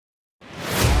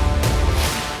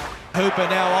Hooper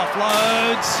now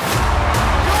offloads.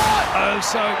 Oh,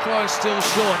 so close, still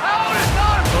short.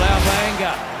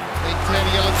 Blaubanga. Big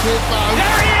Teddy on Tupou.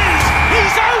 There he is!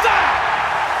 He's over!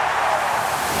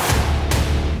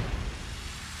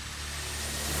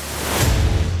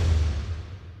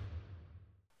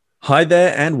 Hi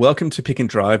there, and welcome to Pick and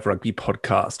Drive Rugby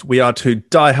Podcast. We are two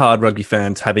die-hard rugby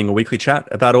fans having a weekly chat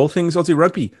about all things Aussie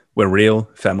rugby. We're real,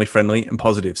 family-friendly, and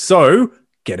positive. So,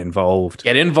 get involved.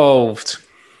 Get involved.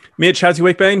 Mitch, how's your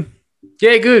week been?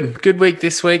 Yeah, good. Good week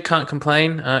this week. Can't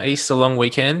complain. Easter long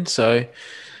weekend, so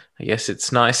I guess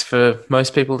it's nice for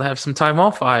most people to have some time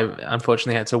off. I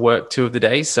unfortunately had to work 2 of the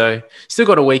days, so still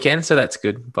got a weekend, so that's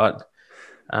good. But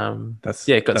got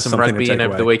some rugby in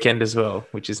over the weekend as well,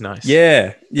 which is nice.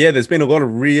 Yeah. There's been a lot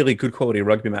of really good quality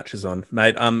rugby matches on,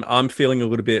 mate. I'm feeling a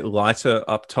little bit lighter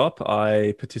up top.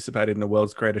 I participated in the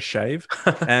world's greatest shave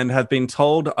and have been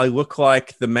told I look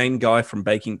like the main guy from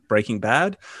Breaking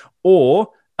Bad or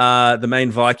the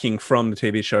main Viking from the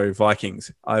TV show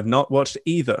Vikings. I've not watched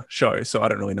either show, so I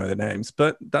don't really know their names,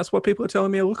 but that's what people are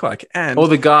telling me I look like. Or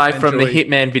the guy from the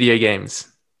Hitman video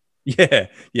games. Yeah.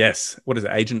 Yes. What is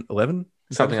it? Agent 11?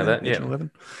 Something like that, yeah. Agent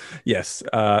 11? Yes.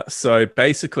 So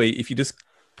basically, if you just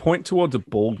point towards a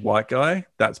bald white guy,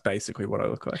 that's basically what I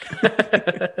look like.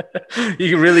 You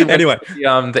can really anyway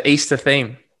the Easter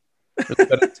theme.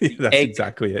 That's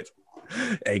exactly it.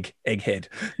 Egghead,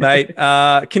 mate.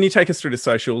 Can you take us through the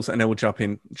socials and then we'll jump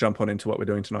on into what we're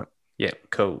doing tonight? Yeah,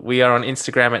 cool. We are on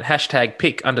Instagram at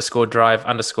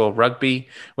 #pick_drive_rugby.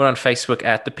 We're on Facebook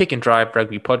at the Pick and Drive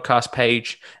Rugby Podcast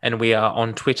page, and we are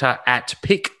on Twitter at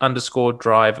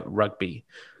pick_drive rugby.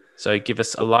 So give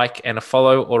us a like and a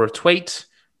follow or a tweet,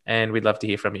 and we'd love to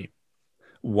hear from you.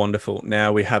 Wonderful.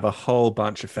 Now we have a whole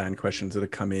bunch of fan questions that have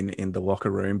come in the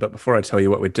locker room. But before I tell you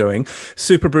what we're doing,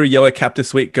 Super Brew Yellow Cap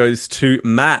this week goes to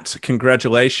Matt.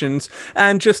 Congratulations.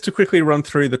 And just to quickly run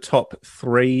through the top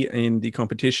 3 in the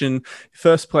competition,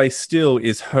 first place still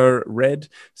is Her Red.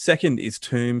 Second is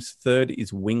Toombs. Third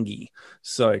is Wingy.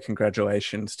 So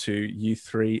congratulations to you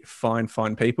 3 fine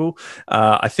people.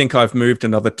 I think I've moved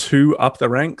another 2 up the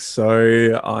ranks.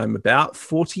 So I'm about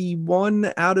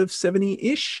 41 out of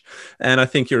 70-ish. And I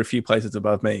think you're a few places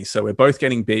above me. So we're both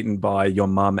getting beaten by your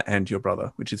mum and your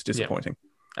brother, which is disappointing.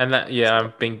 Yeah. And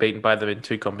I'm being beaten by them in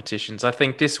 2 competitions. I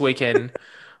think this weekend,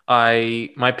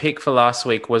 my pick for last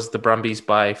week was the Brumbies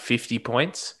by 50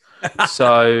 points.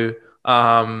 So,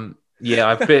 I've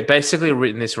basically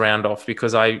written this round off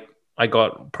because I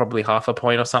got probably half a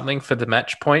point or something for the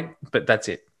match point, but that's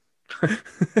it.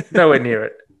 Nowhere near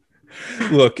it.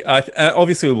 Look,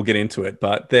 obviously we'll get into it,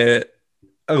 but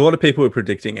a lot of people were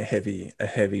predicting a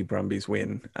heavy Brumbies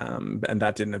win, and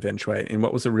that didn't eventuate in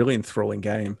what was a really enthralling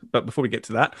game. But before we get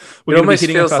to that, we're going to be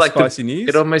hitting off our spicy news.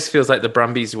 It almost feels like the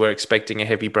Brumbies were expecting a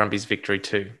heavy Brumbies victory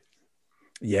too.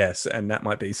 Yes, and that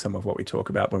might be some of what we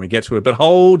talk about when we get to it. But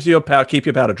hold your powder, keep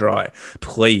your powder dry,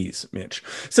 please, Mitch.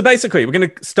 So basically, we're going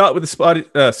to start with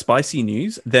the spicy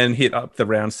news, then hit up the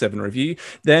round 7 review.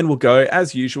 Then we'll go,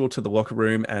 as usual, to the locker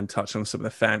room and touch on some of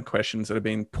the fan questions that have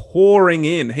been pouring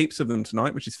in, heaps of them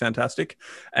tonight, which is fantastic.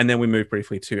 And then we move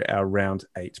briefly to our round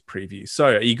 8 preview.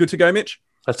 So are you good to go, Mitch?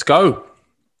 Let's go.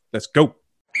 Let's go.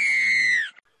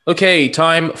 Okay,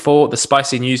 time for the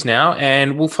spicy news now,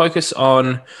 and we'll focus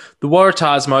on the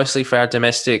Waratahs mostly for our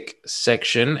domestic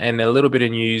section and a little bit of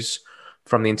news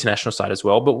from the international side as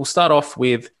well. But we'll start off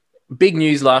with big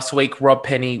news last week. Rob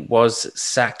Penny was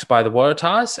sacked by the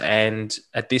Waratahs, and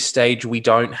at this stage, we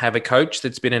don't have a coach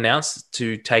that's been announced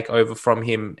to take over from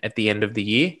him at the end of the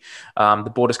year.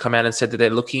 The board has come out and said that they're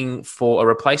looking for a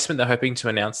replacement. They're hoping to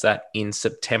announce that in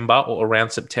September or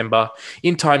around September,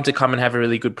 in time to come and have a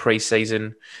really good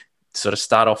preseason, sort of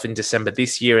start off in December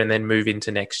this year and then move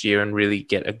into next year and really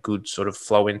get a good sort of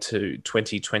flow into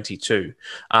 2022.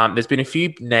 There's been a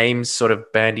few names sort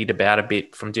of bandied about a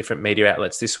bit from different media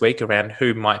outlets this week around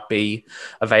who might be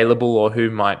available or who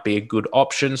might be a good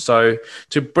option. So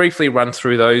to briefly run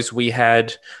through those, we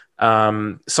had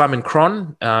Simon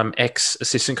Cron,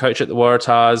 ex-assistant coach at the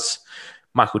Waratahs,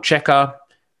 Michael Checker,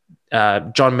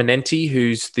 John Manenti,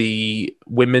 who's the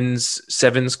women's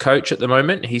sevens coach at the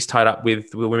moment. He's tied up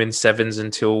with the women's sevens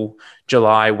until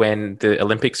July when the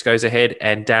Olympics goes ahead,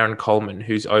 and Darren Coleman,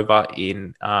 who's over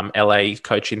in LA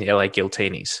coaching the LA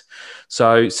Giltinis.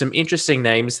 So some interesting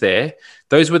names there.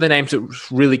 Those were the names that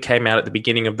really came out at the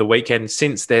beginning of the weekend.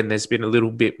 Since then, there's been a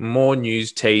little bit more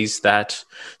news teased that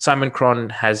Simon Cron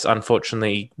has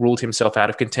unfortunately ruled himself out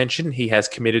of contention. He has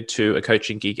committed to a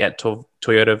coaching gig at Toyota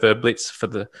Verblitz for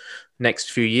the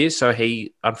next few years. So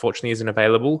he unfortunately isn't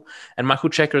available. And Michael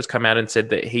Cheika has come out and said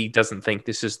that he doesn't think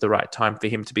this is the right time for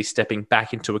him to be stepping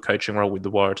back into a coaching role with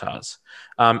the Waratahs.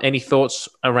 Any thoughts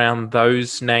around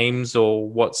those names or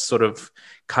what's sort of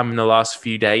come in the last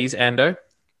few days, Ando?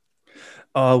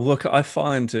 Oh, look, I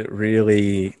find it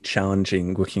really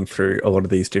challenging looking through a lot of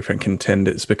these different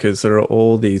contenders because there are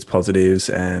all these positives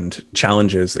and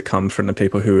challenges that come from the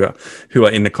people who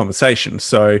are in the conversation.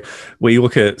 So we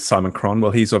look at Simon Cron.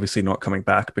 Well, he's obviously not coming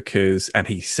back and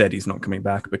he said he's not coming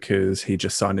back because he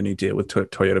just signed a new deal with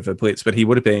Toyota Verblitz, but he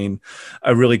would have been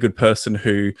a really good person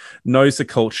who knows the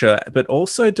culture, but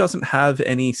also doesn't have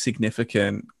any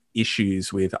significant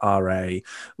issues with RA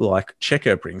like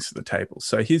Cheika brings to the table.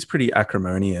 So he's pretty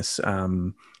acrimonious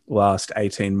last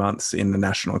 18 months in the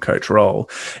national coach role.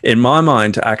 In my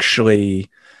mind, actually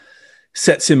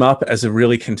sets him up as a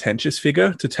really contentious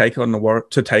figure to take on the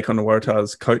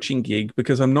Waratahs coaching gig,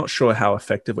 because I'm not sure how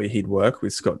effectively he'd work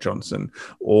with Scott Johnson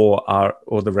or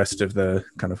the rest of the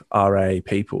kind of RA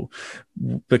people,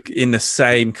 but in the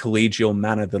same collegial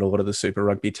manner that a lot of the Super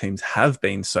Rugby teams have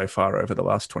been so far over the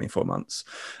last 24 months.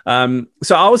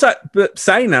 But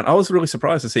saying that, I was really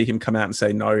surprised to see him come out and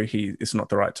say, no, it's not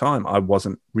the right time. I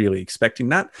wasn't really expecting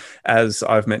that. As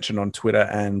I've mentioned on Twitter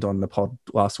and on the pod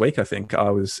last week, I think I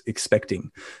was expecting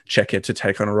Cheika to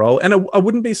take on a role. And I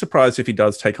wouldn't be surprised if he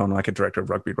does take on like a director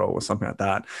of rugby role or something like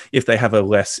that, if they have a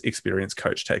less experienced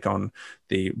coach take on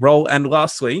the role. And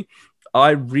lastly,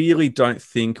 I really don't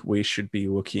think we should be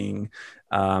looking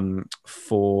remind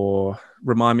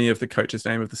me of the coach's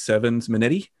name of the Sevens,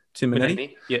 Tim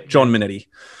Minetti? Yeah. John Minetti.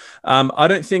 I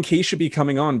don't think he should be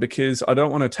coming on because I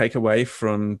don't want to take away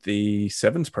from the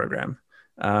Sevens program.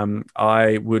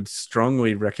 I would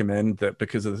strongly recommend that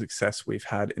because of the success we've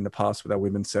had in the past with our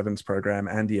women's sevens program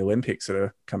and the Olympics that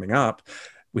are coming up,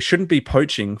 we shouldn't be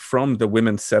poaching from the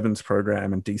women's sevens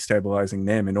program and destabilizing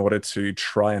them in order to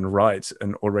try and right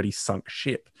an already sunk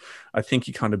ship. I think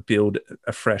you kind of build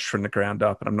afresh from the ground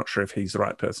up, and I'm not sure if he's the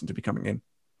right person to be coming in.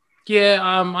 Yeah,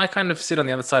 I kind of sit on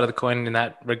the other side of the coin in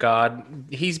that regard.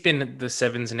 He's been at the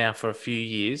sevens now for a few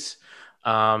years.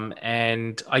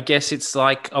 And I guess it's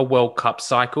like a World Cup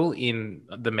cycle in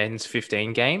the men's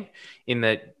 15 game, in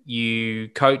that you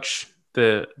coach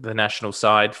the national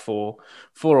side for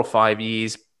 4 or 5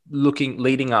 years,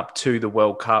 leading up to the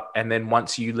World Cup. And then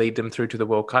once you lead them through to the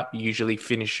World Cup, you usually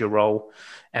finish your role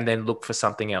and then look for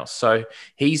something else. So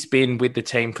he's been with the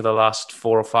team for the last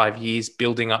 4 or 5 years,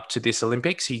 building up to this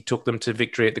Olympics. He took them to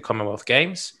victory at the Commonwealth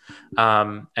Games.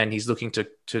 And he's looking to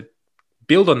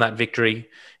build on that victory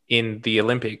in the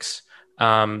Olympics,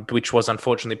 which was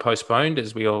unfortunately postponed,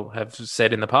 as we all have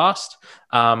said in the past.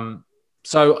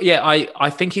 So, yeah,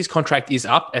 I think his contract is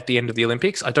up at the end of the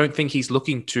Olympics. I don't think he's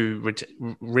looking to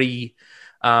reignite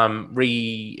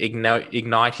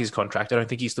his contract. I don't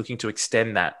think he's looking to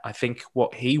extend that. I think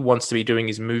what he wants to be doing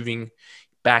is moving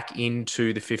back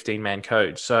into the 15-man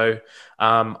code. So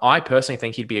I personally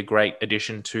think he'd be a great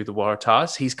addition to the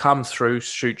Waratahs. He's come through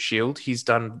Shute Shield. He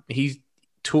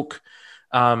took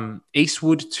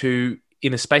Eastwood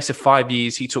in a space of 5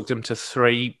 years, he took them to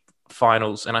 3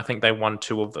 finals, and I think they won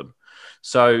 2 of them.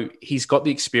 So he's got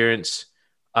the experience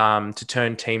to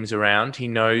turn teams around. He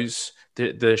knows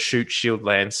the Shute Shield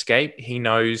landscape. He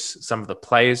knows some of the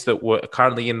players that were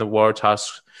currently in the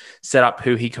Waratahs setup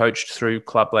who he coached through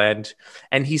Clubland.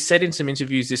 And he said in some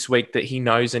interviews this week that he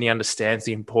knows and he understands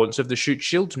the importance of the Shute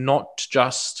Shield, not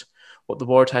just what the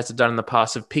Waratahs have done in the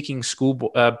past of picking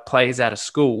players out of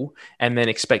school and then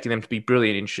expecting them to be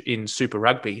brilliant in Super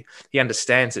Rugby. He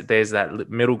understands that there's that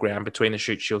middle ground between the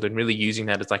Shute Shield and really using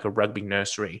that as like a rugby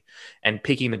nursery and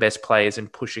picking the best players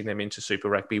and pushing them into Super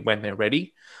Rugby when they're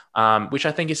ready, which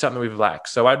I think is something we've lacked.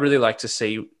 So I'd really like to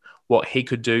see what he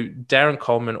could do. Darren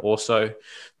Coleman also,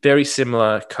 very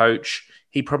similar coach.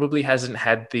 He probably hasn't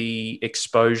had the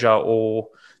exposure or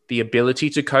the ability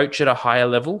to coach at a higher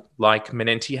level like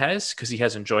Minetti has, because he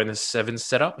hasn't joined the Sevens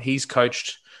setup. He's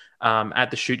coached at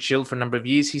the Shute Shield for a number of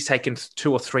years. He's taken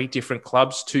 2 or 3 different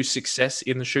clubs to success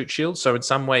in the Shute Shield. So in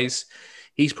some ways,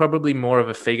 he's probably more of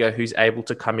a figure who's able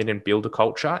to come in and build a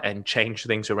culture and change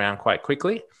things around quite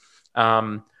quickly.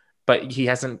 But he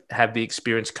hasn't had the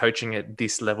experience coaching at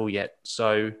this level yet.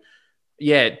 So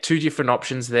yeah, 2 different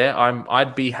options there.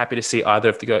 I'd be happy to see either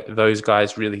of those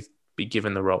guys really be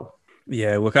given the role.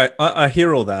 Yeah, look, I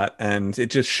hear all that, and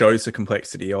it just shows the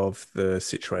complexity of the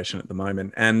situation at the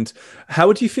moment. And how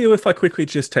would you feel if I quickly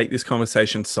just take this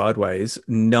conversation sideways,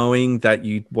 knowing that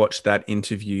you watched that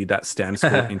interview, that Stan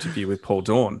Sport interview with Paul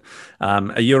Dawn?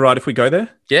 Are you all right if we go there?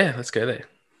 Yeah, let's go there.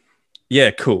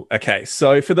 Yeah, cool. Okay,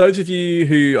 so for those of you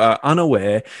who are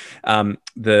unaware,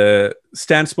 the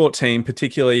Stan Sport team,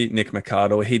 particularly Nick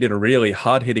McArdle, he did a really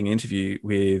hard-hitting interview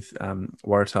with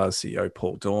Waratahs CEO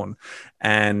Paul Dawn,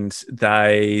 and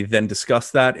they then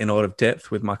discussed that in a lot of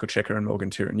depth with Michael Checker and Morgan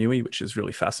Turinui, which is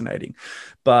really fascinating.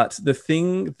 But the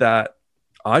thing that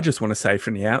I just want to say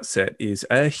from the outset is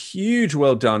a huge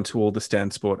well done to all the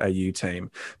Stan Sport AU team,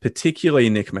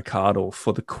 particularly Nick McArdle,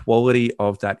 for the quality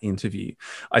of that interview.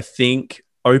 I think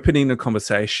opening the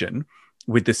conversation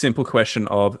with the simple question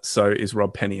of, so is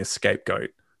Rob Penny a scapegoat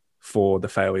for the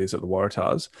failures of the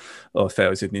Waratahs or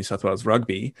failures of New South Wales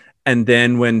rugby? And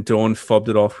then when Dawn fobbed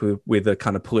it off with a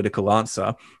kind of political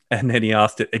answer, and then he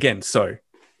asked it again, so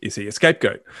is he a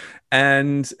scapegoat?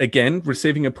 And again,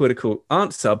 receiving a political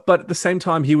answer, but at the same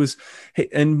time,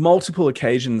 in multiple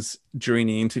occasions during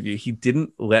the interview, he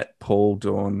didn't let Paul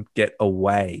Dawn get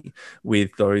away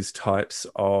with those types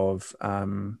of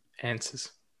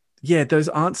answers. Yeah, those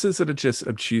answers that are just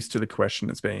obtuse to the question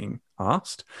that's being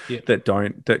asked,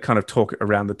 that kind of talk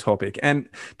around the topic. And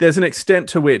there's an extent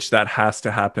to which that has to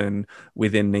happen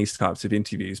within these types of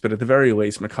interviews. But at the very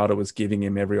least, McArdle was giving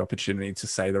him every opportunity to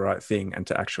say the right thing and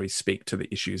to actually speak to the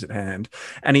issues at hand.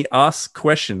 And he asked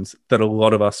questions that a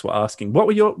lot of us were asking. What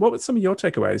were some of your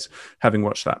takeaways having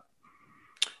watched that?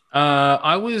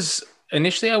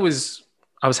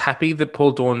 I was happy that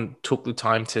Paul Dawn took the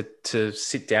time to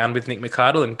sit down with Nick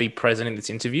McArdle and be present in this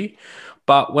interview.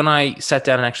 But when I sat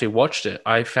down and actually watched it,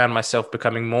 I found myself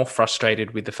becoming more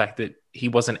frustrated with the fact that he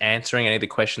wasn't answering any of the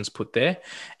questions put there.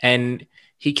 And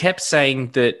he kept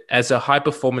saying that as a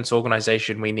high-performance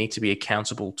organization, we need to be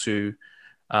accountable to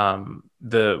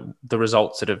the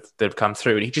results that have come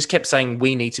through. And he just kept saying,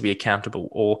 we need to be accountable,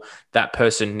 or that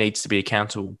person needs to be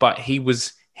accountable. But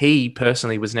he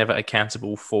personally was never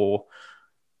accountable for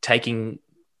taking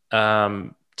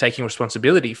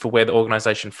responsibility for where the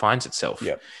organization finds itself.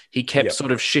 He kept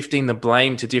sort of shifting the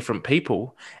blame to different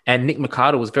people, and Nick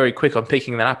McArdle was very quick on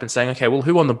picking that up and saying, okay, well,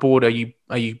 who on the board are you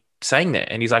saying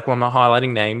that? And he's like, well, I'm not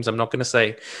highlighting names. I'm not going to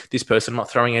say this person. I'm not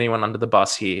throwing anyone under the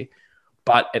bus here.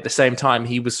 But at the same time,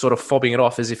 he was sort of fobbing it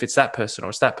off as if it's that person or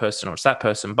it's that person or it's that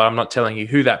person, but I'm not telling you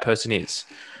who that person is.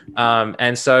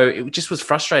 And so it just was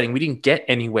frustrating. We didn't get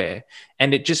anywhere.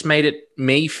 And it just made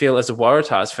me feel as a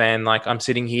Waratahs fan, like I'm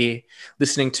sitting here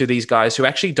listening to these guys who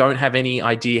actually don't have any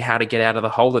idea how to get out of the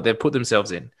hole that they've put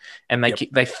themselves in. And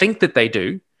they think that they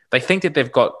do. They think that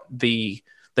they've got the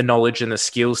knowledge and the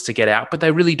skills to get out, but they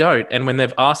really don't. And when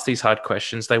they've asked these hard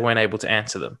questions, they weren't able to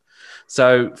answer them.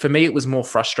 So for me, it was more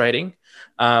frustrating.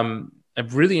 A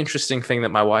really interesting thing that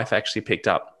my wife actually picked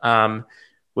up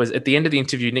was at the end of the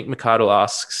interview, Nick McArdle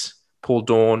asks Paul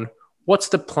Dawn, what's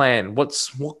the plan? What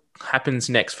happens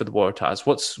next for the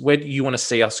Waratahs? Where do you want to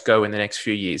see us go in the next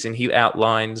few years? And he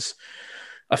outlines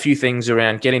a few things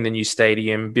around getting the new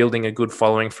stadium, building a good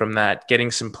following from that, getting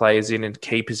some players in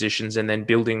key positions, and then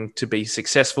building to be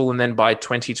successful. And then by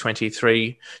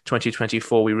 2023,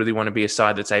 2024, we really want to be a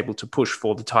side that's able to push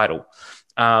for the title.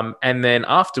 And then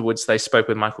afterwards, they spoke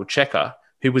with Michael Checker,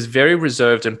 who was very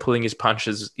reserved and pulling his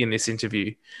punches in this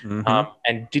interview,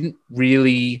 and didn't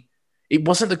really... It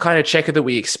wasn't the kind of Checker that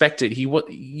we expected.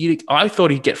 I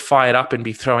thought he'd get fired up and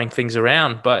be throwing things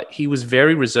around, but he was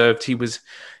very reserved. He was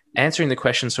answering the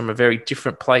questions from a very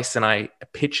different place than I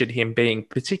pictured him being,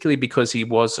 particularly because he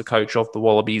was a coach of the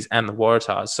Wallabies and the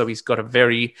Waratahs. So he's got a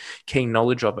very keen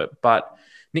knowledge of it. But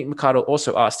Nick McArdle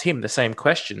also asked him the same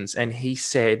questions, and he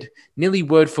said nearly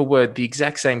word for word the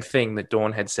exact same thing that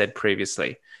Dawn had said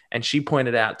previously. And she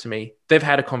pointed out to me, they've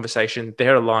had a conversation,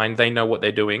 they're aligned, they know what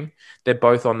they're doing. They're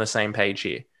both on the same page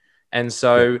here. And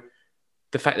so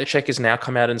the fact that Check has now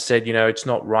come out and said, it's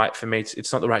not right for me,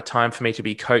 it's not the right time for me to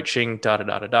be coaching,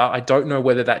 I don't know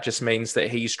whether that just means that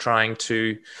he's trying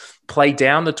to play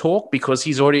down the talk because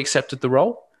he's already accepted the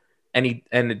role and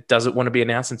it doesn't want to be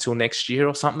announced until next year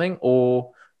or something,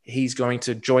 or he's going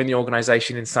to join the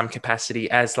organization in some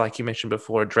capacity as, like you mentioned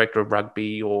before, a director of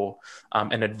rugby or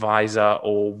an advisor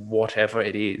or whatever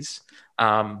it is.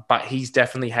 But he's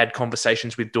definitely had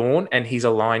conversations with Dawn and he's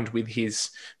aligned with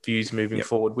his views moving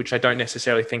forward, which I don't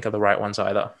necessarily think are the right ones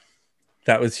either.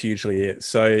 That was hugely it.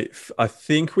 So I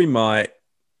think we might...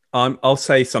 I'll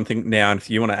say something now, and if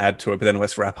you want to add to it, but then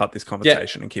let's wrap up this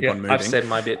conversation and keep on moving. I've said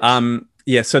my bit.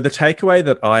 So the takeaway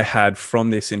that I had from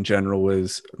this in general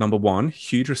was, number one,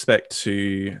 huge respect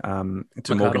to Morgan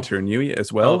Turinui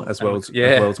as well as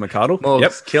McArdle.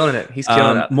 Morg's killing it. He's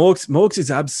killing it. Morgs is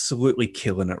absolutely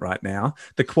killing it right now.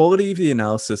 The quality of the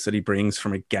analysis that he brings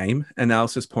from a game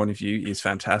analysis point of view is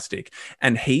fantastic.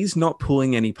 And he's not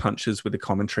pulling any punches with the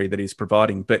commentary that he's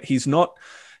providing, but he's not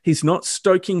he's not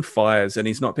stoking fires and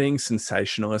he's not being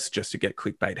sensationalist just to get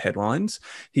clickbait headlines.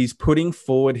 He's putting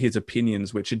forward his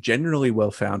opinions, which are generally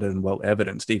well-founded and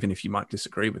well-evidenced, even if you might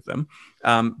disagree with them.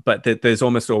 But there's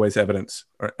almost always evidence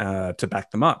to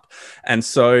back them up. And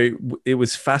so it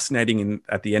was fascinating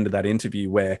at the end of that interview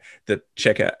where the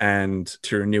Cheika and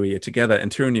Turinui are together,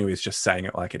 and Turinui is just saying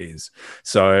it like it is.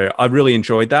 So I really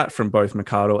enjoyed that from both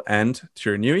McArdle and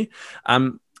Turinui.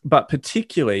 But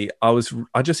particularly,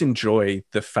 I just enjoy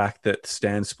the fact that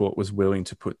Stan Sport was willing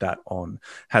to put that on,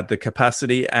 had the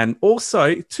capacity, and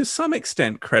also to some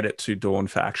extent credit to Dawn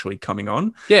for actually coming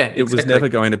on. Yeah, exactly. It was never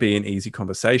going to be an easy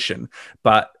conversation.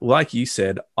 But like you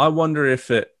said, I wonder if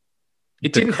it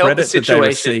didn't help the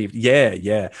situation.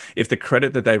 If the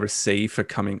credit that they received for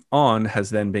coming on has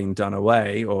then been done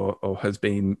away or has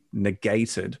been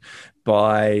negated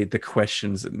by the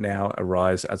questions that now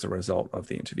arise as a result of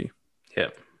the interview.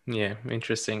 Yeah,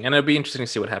 interesting. And it'll be interesting to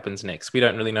see what happens next. We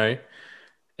don't really know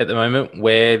at the moment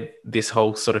where this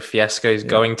whole sort of fiasco is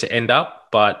going to end up,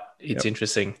 but it's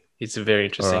interesting. It's very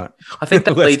interesting. Right. I think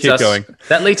that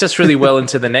leads us really well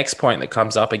into the next point that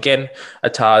comes up. Again,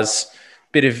 Attar's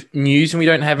bit of news, and we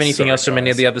don't have anything else from any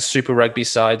of the other Super Rugby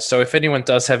sides. So if anyone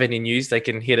does have any news, they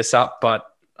can hit us up. But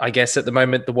I guess at the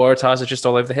moment, the Waratahs are just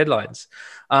all over the headlines.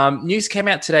 News came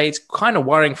out today. It's kind of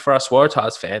worrying for us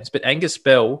Waratahs fans, but Angus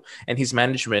Bell and his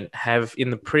management have, in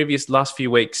the last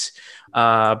few weeks,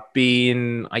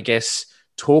 been, I guess,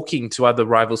 talking to other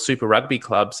rival Super Rugby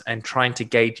clubs and trying to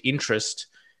gauge interest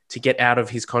to get out of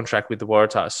his contract with the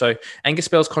Waratahs. So Angus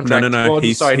Bell's contract... No.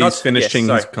 He's finishing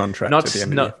his contract at the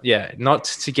end of the year. Not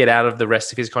to get out of the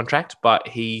rest of his contract, but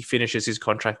he finishes his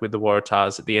contract with the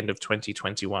Waratahs at the end of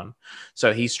 2021.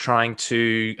 So he's trying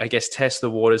to, I guess, test the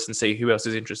waters and see who else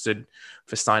is interested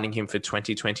for signing him for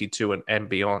 2022 and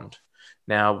beyond.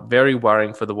 Now, very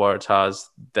worrying for the Waratahs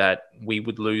that we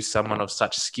would lose someone of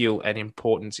such skill and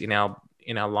importance in our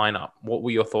lineup. What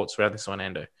were your thoughts around this one,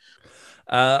 Ando?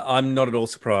 I'm not at all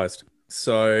surprised.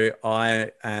 So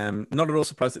I am not at all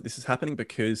surprised that this is happening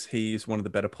because he's one of the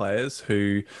better players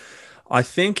who I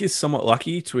think is somewhat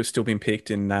lucky to have still been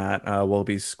picked in that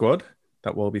Wallabies squad,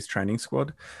 that Wallabies training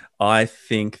squad. I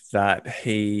think that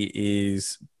he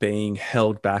is being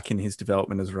held back in his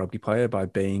development as a rugby player by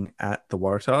being at the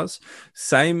Waratahs.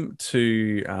 Same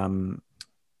to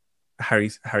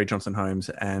Harry Johnson-Holmes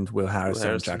and Will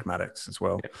Harrison and Jack Maddox as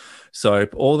well. Yep. So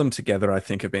all of them together, I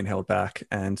think, have been held back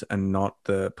and are not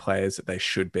the players that they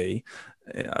should be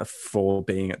for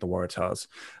being at the Waratahs.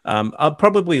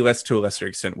 Probably to a lesser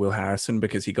extent Will Harrison,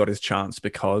 because he got his chance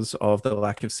because of the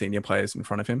lack of senior players in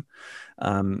front of him.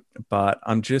 But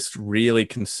I'm just really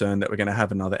concerned that we're going to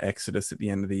have another exodus at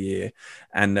the end of the year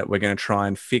and that we're going to try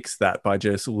and fix that by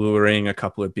just luring a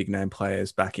couple of big name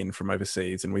players back in from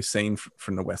overseas. And we've seen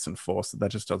from the Western Force that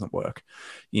just doesn't work.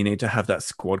 You need to have that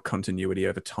squad continuity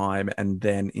over time and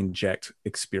then inject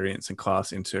experience and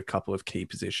class into a couple of key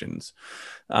positions.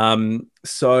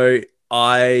 So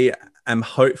I am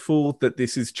hopeful that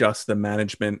this is just the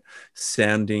management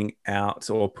sounding out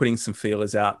or putting some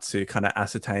feelers out to kind of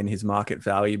ascertain his market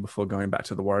value before going back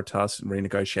to the Waratahs and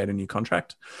renegotiate a new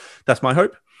contract. That's my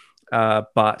hope.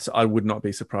 But I would not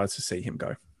be surprised to see him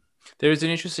go. There is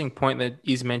an interesting point that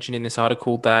is mentioned in this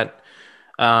article that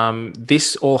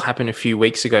this all happened a few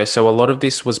weeks ago. So a lot of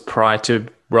this was prior to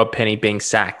Rob Penny being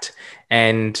sacked.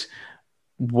 And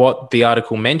what the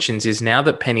article mentions is now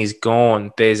that Penny's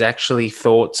gone, there's actually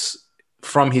thoughts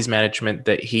from his management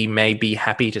that he may be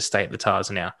happy to stay at the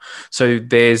Tars now. So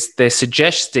they're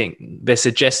suggesting,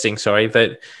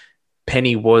 that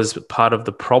Penny was part of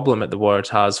the problem at the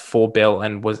Waratahs for Bell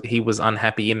and he was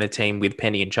unhappy in the team with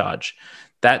Penny in charge.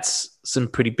 That's some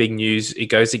pretty big news. It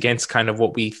goes against kind of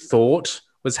what we thought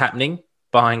was happening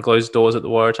behind closed doors at the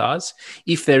Waratahs.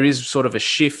 If there is sort of a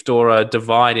shift or a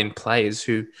divide in players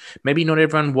who maybe not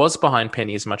everyone was behind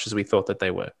Penny as much as we thought that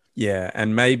they were. Yeah,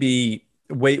 and maybe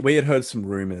we had heard some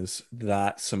rumours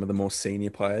that some of the more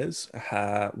senior players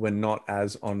were not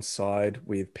as on side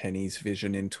with Penny's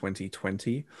vision in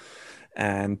 2020,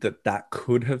 and that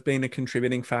could have been a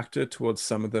contributing factor towards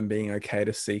some of them being okay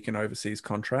to seek an overseas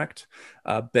contract.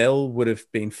 Bell would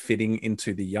have been fitting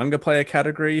into the younger player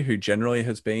category, who generally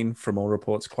has been, from all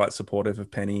reports, quite supportive of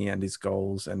Penny and his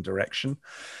goals and direction.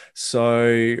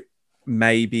 So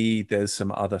maybe there's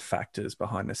some other factors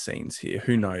behind the scenes here.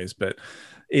 Who knows? But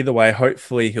either way,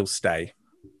 hopefully he'll stay.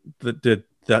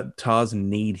 The Tars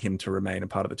need him to remain a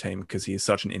part of the team because he is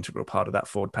such an integral part of that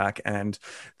forward pack, and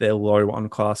they're low on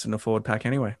class in the forward pack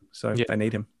anyway. So They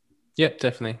need him. Yeah,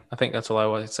 definitely. I think that's all I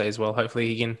would say as well. Hopefully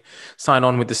he can sign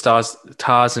on with the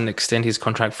Tars and extend his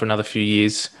contract for another few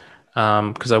years,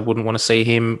 because I wouldn't want to see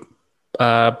him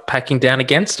packing down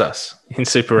against us in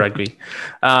Super Rugby.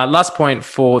 Last point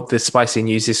for the spicy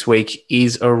news this week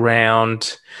is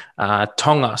around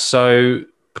Tonga. So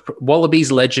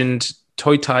Wallabies legend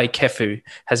Toitai Kefu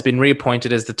has been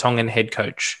reappointed as the Tongan head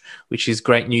coach, which is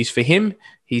great news for him.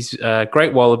 He's a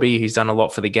great Wallaby. He's done a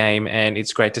lot for the game, and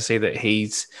it's great to see that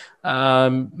he's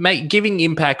giving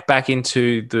impact back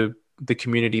into the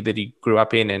community that he grew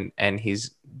up in and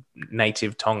his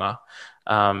native Tonga,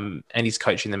 and he's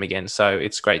coaching them again. So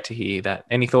it's great to hear that.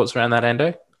 Any thoughts around that,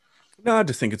 Ando? No, I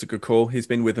just think it's a good call. He's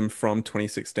been with them from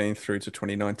 2016 through to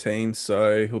 2019,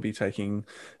 so he'll be taking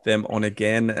them on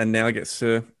again, and now gets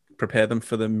to prepare them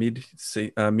for the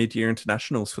mid-year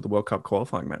internationals for the World Cup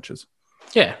qualifying matches.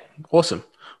 Yeah, awesome.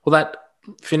 Well, that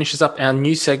finishes up our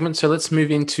news segment, so let's move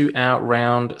into our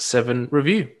round 7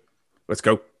 review. Let's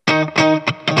go.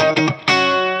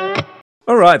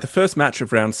 All right, the first match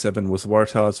of round 7 was the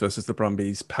Waratahs versus the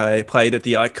Brumbies, played at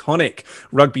the iconic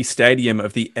rugby stadium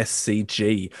of the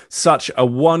SCG. Such a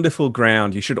wonderful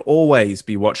ground. You should always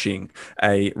be watching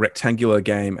a rectangular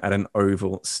game at an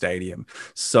oval stadium.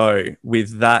 So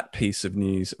with that piece of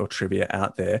news or trivia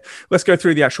out there, let's go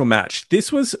through the actual match.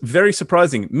 This was very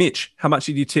surprising. Mitch, how much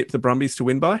did you tip the Brumbies to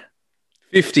win by?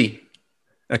 50.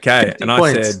 Okay, 50 and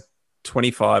points. I said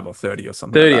 25 or 30 or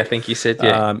something 30, like that. I think you said,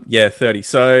 yeah. Yeah, 30.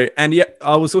 So, and yeah,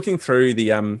 I was looking through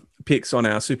the picks on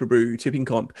our Super Brew tipping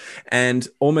comp, and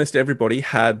almost everybody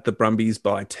had the Brumbies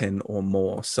by 10 or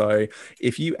more. So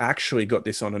if you actually got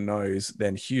this on a nose,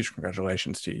 then huge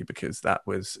congratulations to you, because that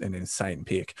was an insane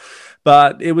pick.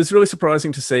 But it was really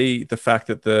surprising to see the fact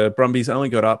that the Brumbies only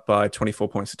got up by 24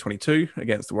 points to 22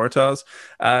 against the Waratahs.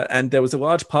 And there was a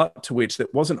large part to which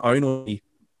that wasn't only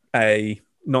a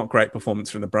not great performance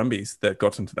from the Brumbies that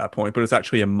got them to that point, but it's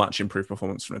actually a much improved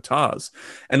performance from the Tars.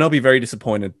 And I'll be very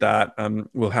disappointed that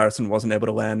Will Harrison wasn't able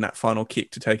to land that final kick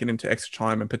to take it into extra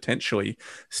time and potentially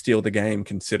steal the game,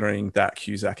 considering that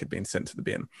Cusack had been sent to the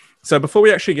bin. So before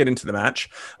we actually get into the match,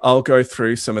 I'll go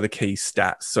through some of the key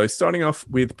stats. So starting off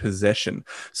with possession.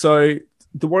 So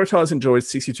the Waratahs enjoyed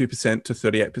 62% to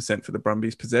 38% for the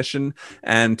Brumbies possession,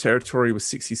 and territory was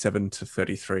 67 to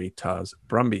 33 Tars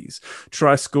Brumbies.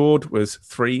 Try scored was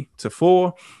 3 to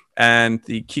 4, and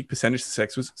the kick percentage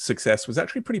success was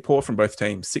actually pretty poor from both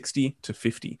teams, 60 to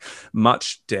 50,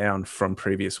 much down from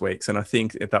previous weeks. And I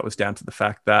think that was down to the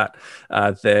fact that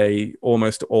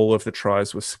almost all of the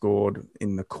tries were scored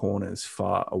in the corners,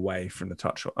 far away from the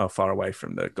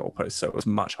goalpost. So it was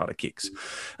much harder kicks.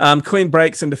 Clean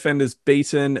breaks and defenders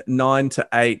beaten 9 to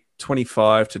 8.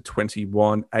 25 to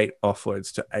 21, 8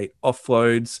 offloads to 8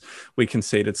 offloads. We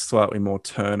conceded slightly more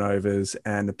turnovers,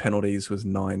 and the penalties was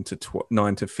 9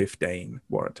 to 15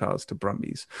 Waratahs to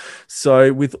Brumbies.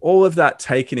 So with all of that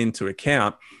taken into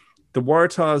account, the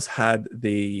Waratahs had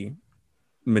the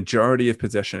majority of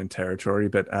possession and territory,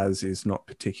 but as is not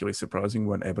particularly surprising,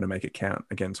 weren't able to make it count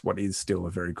against what is still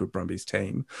a very good Brumbies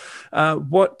team.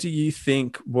 What do you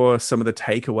think were some of the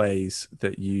takeaways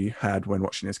that you had when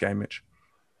watching this game, Mitch?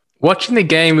 Watching the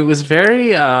game, it was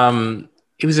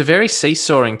a very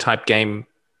seesawing type game,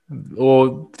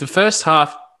 or the first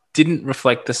half didn't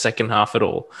reflect the second half at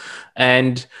all.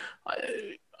 And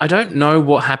I don't know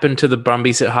what happened to the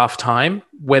Brumbies at halftime,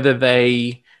 whether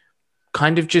they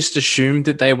kind of just assumed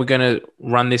that they were going to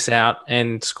run this out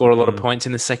and score a lot of points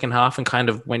in the second half and kind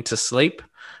of went to sleep.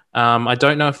 I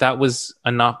don't know if that was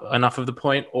enough of the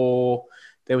point, or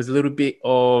there was a little bit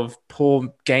of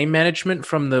poor game management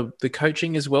from the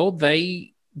coaching as well.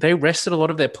 They rested a lot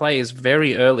of their players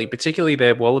very early, particularly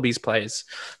their Wallabies players,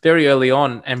 very early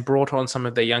on, and brought on some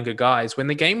of their younger guys when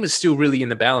the game was still really in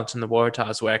the balance and the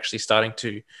Waratahs were actually starting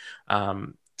to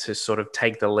sort of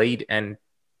take the lead and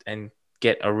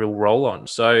get a real roll on.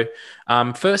 So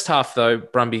first half, though,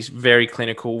 Brumbies very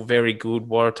clinical, very good.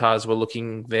 Waratahs were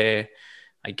looking their,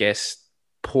 I guess,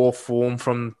 poor form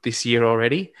from this year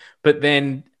already. But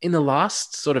then in the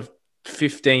last sort of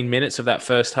 15 minutes of that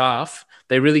first half,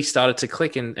 they really started to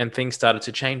click and things started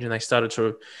to change, and they started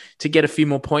to get a few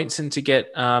more points and to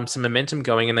get some momentum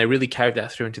going, and they really carried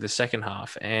that through into the second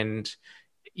half. And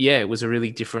yeah, it was a really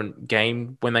different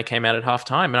game when they came out at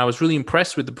halftime. And I was really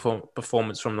impressed with the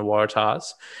performance from the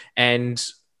Waratahs and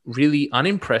really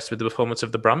unimpressed with the performance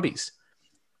of the Brumbies.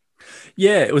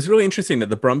 Yeah, it was really interesting that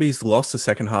the Brumbies lost the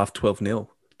second half 12-0.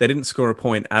 They didn't score a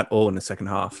point at all in the second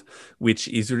half, which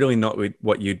is really not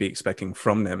what you'd be expecting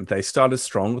from them. They started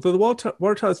strong, although the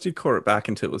Waratahs did claw it back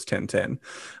until it was 10-10.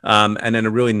 And then a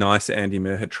really nice Andy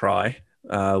Murhead try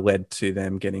led to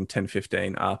them getting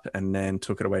 10-15 up, and then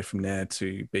took it away from there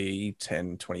to be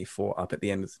 10-24 up at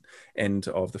the end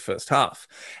of the first half.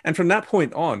 And from that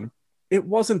point on, it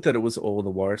wasn't that it was all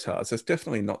the Waratahs. That's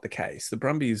definitely not the case. The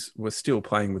Brumbies were still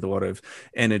playing with a lot of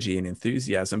energy and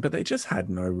enthusiasm, but they just had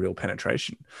no real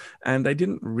penetration. And they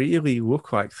didn't really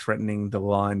look like threatening the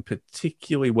line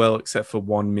particularly well, except for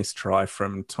one missed try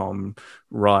from Tom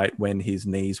Wright when his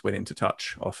knees went into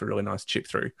touch off a really nice chip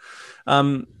through.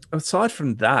 Aside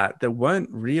from that, there weren't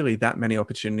really that many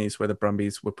opportunities where the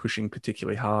Brumbies were pushing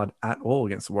particularly hard at all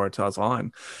against the Waratahs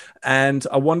line. And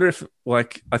I wonder if,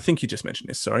 I think you just mentioned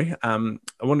this, sorry. I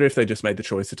wonder if they just made the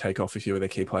choice to take off a few of their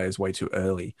key players way too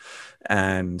early.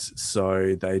 And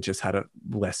so they just had a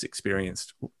less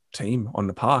experienced team on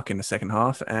the park in the second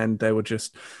half, and they were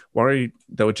just worried.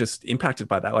 They were just impacted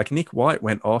by that. Like Nick White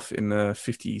went off in the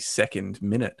 52nd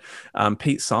minute.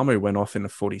 Pete Samu went off in the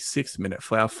 46th minute.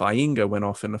 Flau Fainga went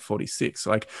off in the 46th.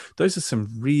 Like those are some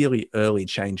really early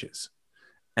changes.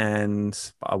 And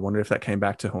I wonder if that came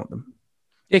back to haunt them.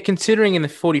 Yeah, considering in the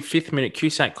 45th minute,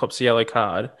 Cusack cops a yellow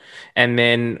card, and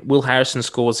then Will Harrison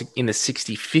scores in the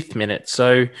 65th minute.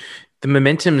 So the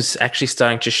momentum's actually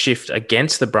starting to shift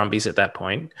against the Brumbies at that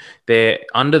point. They're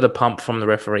under the pump from the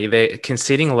referee. They're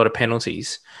conceding a lot of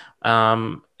penalties.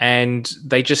 And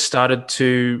they just started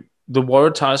to... The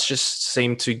Waratahs just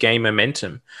seemed to gain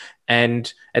momentum.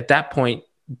 And at that point,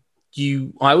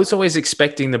 I was always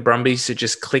expecting the Brumbies to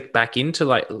just click back into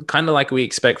kind of like we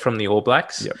expect from the All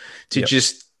Blacks to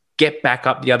just get back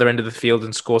up the other end of the field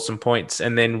and score some points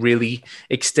and then really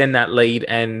extend that lead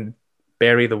and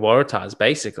bury the Waratahs,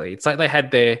 basically. It's like they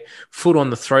had their foot on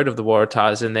the throat of the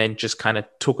Waratahs and then just kind of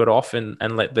took it off and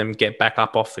let them get back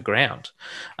up off the ground.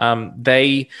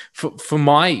 For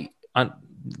my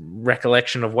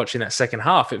recollection of watching that second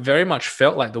half, it very much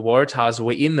felt like the Waratahs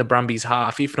were in the Brumbies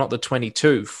half, if not the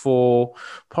 22, for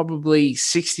probably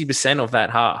 60% of that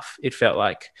half, it felt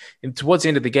like. And towards the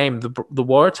end of the game, the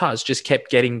Waratahs just kept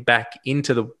getting back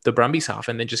into the Brumbies half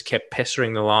and then just kept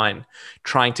pestering the line,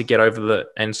 trying to get over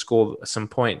and score some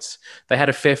points. They had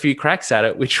a fair few cracks at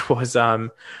it, which was,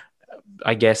 I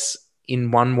guess,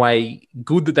 in one way,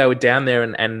 good that they were down there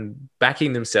and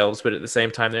backing themselves, but at the same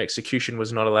time, their execution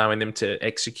was not allowing them to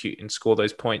execute and score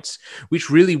those points, which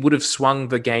really would have swung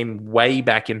the game way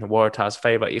back in the Waratahs'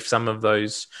 favour if some of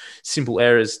those simple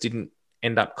errors didn't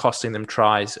end up costing them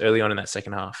tries early on in that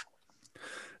second half.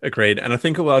 Agreed. And I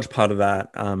think a large part of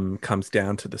that comes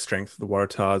down to the strength of the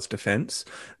Waratahs' defence.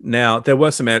 Now, there were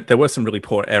some really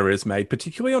poor errors made,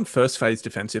 particularly on first phase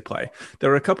defensive play. There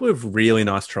were a couple of really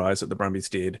nice tries that the Brumbies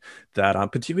did that,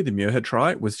 particularly the Muirhead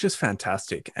try, was just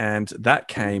fantastic. And that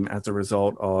came as a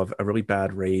result of a really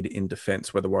bad read in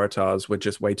defence where the Waratahs were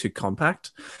just way too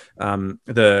compact.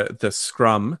 The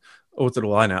scrum... Or was it a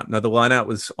line out? No, the line out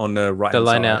was on the right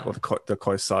side or the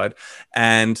close side.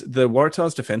 And the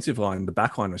Waratahs defensive line, the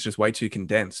back line was just way too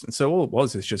condensed. And so all it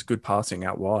was is just good passing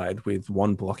out wide with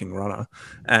one blocking runner.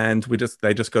 And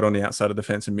they just got on the outside of the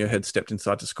fence and Muirhead stepped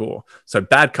inside to score. So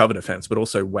bad cover defense, but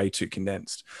also way too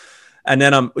condensed. And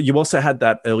then you also had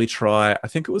that early try. I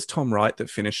think it was Tom Wright that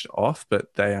finished off,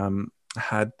 but they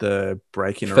had the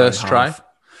break in first try.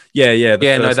 Yeah.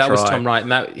 That was Tom Wright.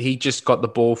 And he just got the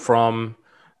ball from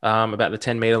about the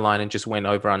 10-meter line and just went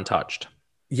over untouched.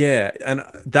 Yeah, and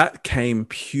that came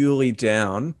purely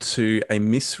down to a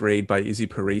misread by Izzy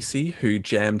Parisi, who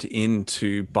jammed in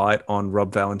to bite on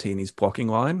Rob Valentini's blocking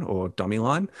line or dummy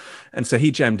line. And so he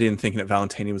jammed in thinking that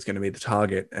Valentini was going to be the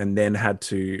target and then had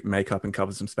to make up and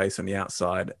cover some space on the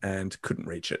outside and couldn't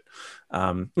reach it.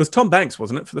 It was Tom Banks,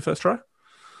 wasn't it, for the first try?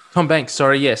 Tom Banks,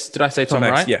 sorry, yes. Did I say Tom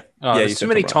Banks, Wright? Yeah. Oh, there's too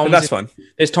many Toms. That's fine.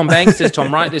 There's Tom Banks, there's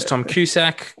Tom Wright, there's Tom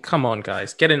Cusack. Come on,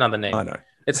 guys. Get another name. I know.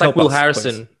 It's like Will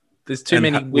Harrison. Please. There's too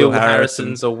many Will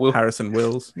Harrisons or Will... Harrison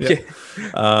Wills. Yeah.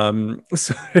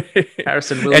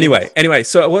 Harrison Wills. Anyway,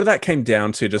 so a lot of that came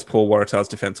down to just poor Waratahs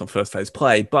defense on first phase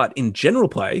play. But in general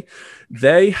play,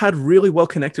 they had really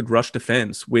well-connected rush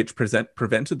defense, which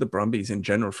prevented the Brumbies in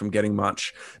general from getting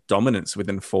much dominance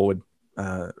within forward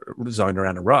zone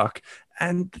around a ruck.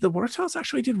 And the Waratahs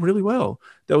actually did really well.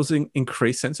 There was an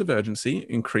increased sense of urgency,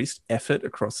 increased effort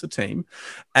across the team.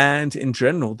 And in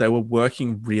general, they were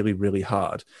working really, really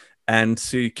hard. And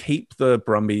to keep the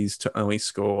Brumbies to only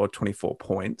score 24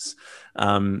 points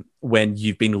when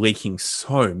you've been leaking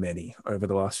so many over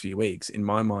the last few weeks, in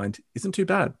my mind, isn't too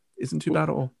bad. Isn't too bad at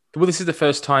all. Well, this is the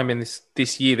first time in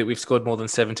this year that we've scored more than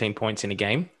 17 points in a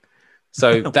game.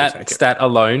 So that stat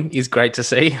alone is great to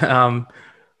see.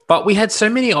 But we had so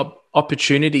many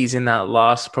opportunities in that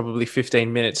last probably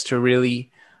 15 minutes to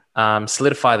really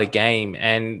solidify the game.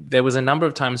 And there was a number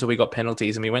of times where we got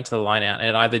penalties and we went to the line out and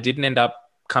it either didn't end up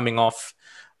coming off.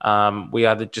 We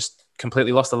either just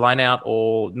completely lost the line out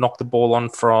or knocked the ball on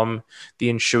from the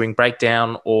ensuing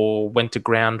breakdown or went to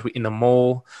ground in the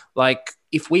maul. Like,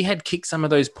 if we had kicked some of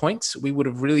those points, we would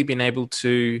have really been able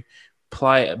to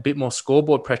apply a bit more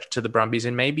scoreboard pressure to the Brumbies,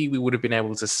 and maybe we would have been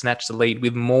able to snatch the lead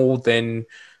with more than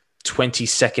 20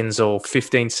 seconds or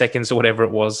 15 seconds or whatever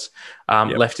it was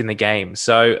left in the game.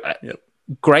 So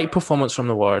great performance from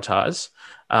the Waratahs.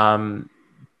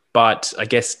 But I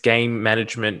guess game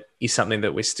management is something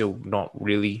that we're still not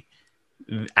really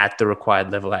at the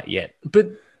required level at yet.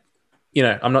 But,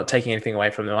 I'm not taking anything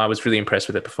away from them. I was really impressed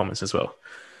with their performance as well.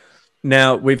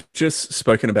 Now, we've just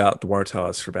spoken about the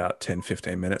Waratahs for about 10,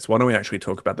 15 minutes. Why don't we actually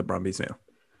talk about the Brumbies now?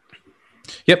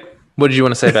 Yep. What did you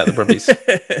want to say about the Brumbies?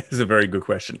 It's a very good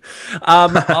question.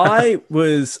 I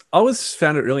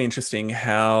found it really interesting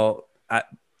how at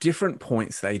different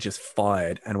points they just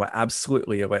fired and were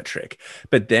absolutely electric,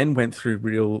 but then went through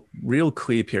real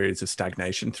clear periods of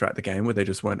stagnation throughout the game where they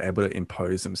just weren't able to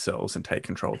impose themselves and take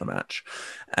control of the match.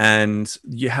 And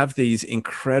you have these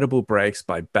incredible breaks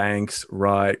by Banks,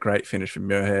 Wright, great finish from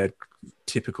Muirhead,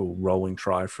 typical rolling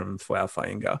try from Folau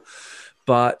Fainga.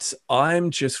 But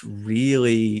I'm just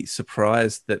really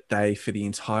surprised that they, for the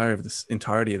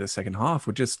entirety of the second half,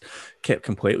 were just kept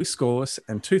completely scoreless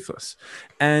and toothless.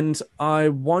 And I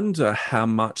wonder how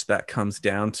much that comes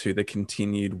down to the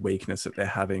continued weakness that they're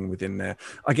having within their,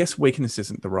 I guess weakness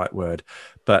isn't the right word,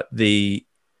 but the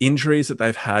injuries that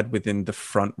they've had within the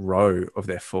front row of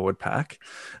their forward pack,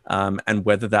 and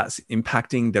whether that's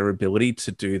impacting their ability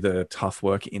to do the tough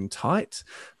work in tight.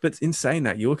 But in saying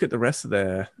that, you look at the rest of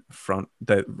their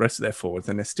forwards,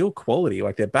 and they're still quality.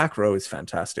 Like, their back row is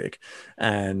fantastic,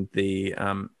 and the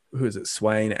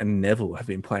Swain and Neville have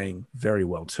been playing very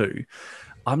well too.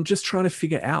 I'm just trying to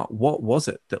figure out what was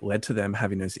it that led to them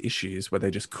having those issues where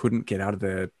they just couldn't get out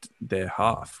of their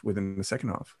half within the second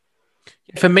half.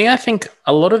 For me, I think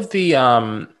a lot of the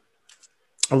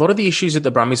issues that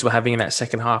the Brumbies were having in that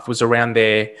second half was around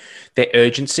their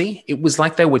urgency. It was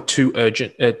like they were too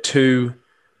urgent. Is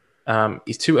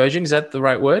too urgent? Is that the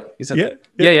right word? Is that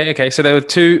yeah. Okay, so they were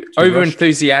too over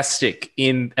enthusiastic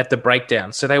at the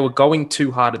breakdown. So they were going too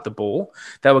hard at the ball.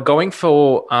 They were going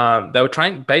for. They were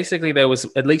trying. Basically, there was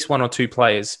at least one or two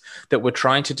players that were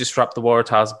trying to disrupt the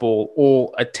Waratahs' ball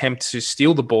or attempt to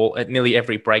steal the ball at nearly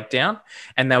every breakdown,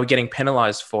 and they were getting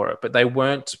penalised for it. But they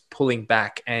weren't pulling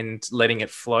back and letting it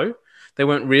flow. They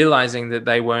weren't realising that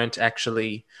they weren't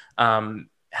actually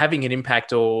having an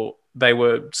impact, or they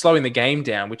were slowing the game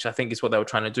down, which I think is what they were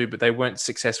trying to do, but they weren't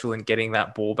successful in getting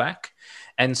that ball back.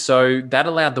 And so that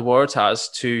allowed the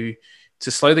Waratahs to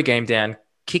slow the game down,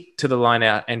 kick to the line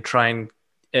out, and try and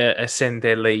ascend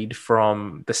their lead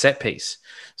from the set piece.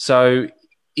 So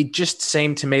it just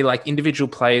seemed to me like individual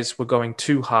players were going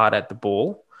too hard at the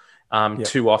ball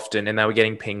too often, and they were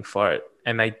getting pinged for it.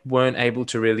 And they weren't able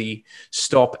to really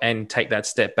stop and take that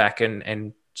step back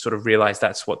and sort of realize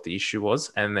that's what the issue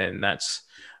was. And then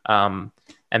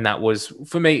and that was,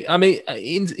 for me, I mean,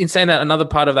 in saying that, another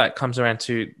part of that comes around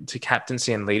to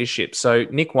captaincy and leadership. So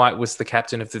Nick White was the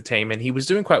captain of the team, and he was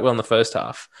doing quite well in the first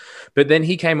half, but then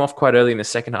he came off quite early in the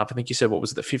second half. I think you said, what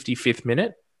was it, the 55th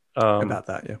minute? About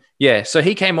that, yeah. Yeah, so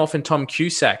he came off, and Tom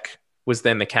Cusack was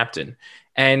then the captain.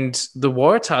 And the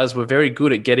Waratahs were very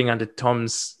good at getting under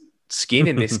Tom's skin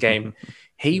in this game.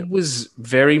 He was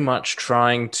very much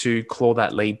trying to claw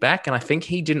that lead back, and I think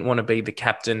he didn't want to be the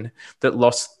captain that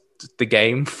lost the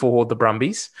game for the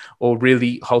Brumbies or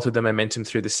really halted the momentum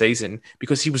through the season,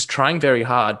 because he was trying very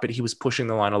hard, but he was pushing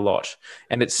the line a lot.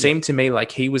 And it seemed to me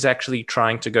like he was actually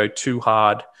trying to go too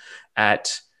hard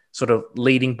at sort of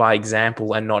leading by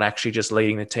example and not actually just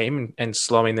leading the team and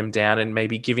slowing them down, and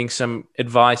maybe giving some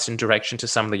advice and direction to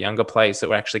some of the younger players that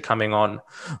were actually coming on,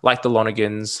 like the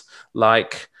Lonagans,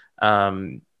 like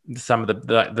some of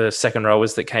the second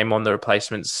rowers that came on, the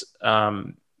replacements.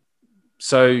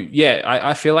 So yeah,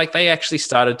 I feel like they actually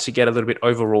started to get a little bit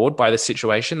overawed by the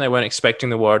situation. They weren't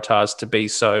expecting the Waratahs to be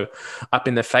so up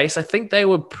in the face. I think they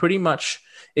were pretty much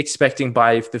expecting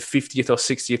by the 50th or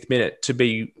 60th minute to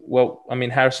be, well, I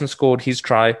mean, Harrison scored his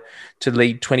try to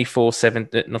lead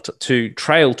 24-7, not to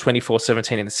trail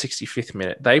 24-17 in the 65th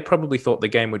minute. They probably thought the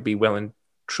game would be well and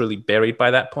truly buried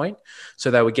by that point.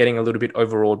 So they were getting a little bit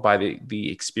overawed by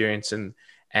the experience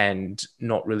and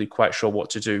not really quite sure what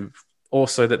to do.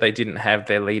 Also, that they didn't have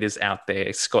their leaders out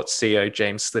there, Scott Seo,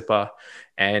 James Slipper,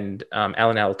 and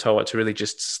Alan Alatoa, to really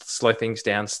just slow things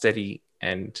down, steady,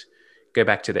 and go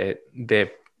back to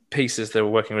their pieces that were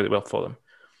working really well for them.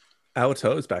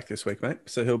 Alatoa is back this week, mate.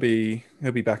 So he'll be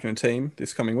back in the team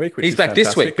this coming week. He's back fantastic.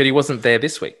 This week, but he wasn't there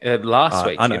this week. Last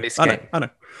week in this game. I know.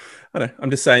 I know.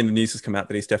 I'm just saying the news has come out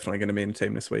that he's definitely going to be in the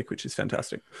team this week, which is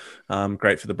fantastic.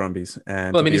 Great for the Brumbies,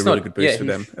 and it'll be a really good boost for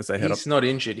them as they head up. He's not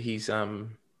injured. He's been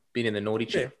in the naughty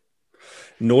chair.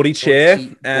 Naughty chair,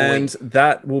 and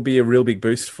that will be a real big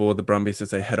boost for the Brumbies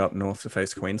as they head up north to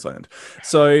face Queensland.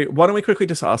 So why don't we quickly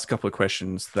just ask a couple of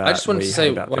questions that I just wanted to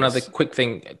say one other quick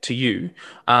thing to you.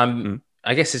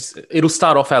 I guess it'll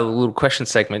start off our little question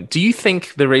segment. Do you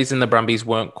think the reason the Brumbies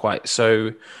weren't quite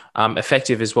so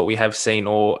effective as what we have seen,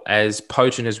 or as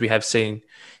potent as we have seen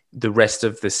the rest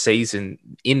of the season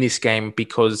in this game,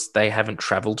 because they haven't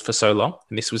travelled for so long?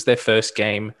 And this was their first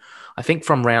game, I think,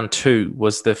 from round 2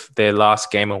 was their last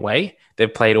game away.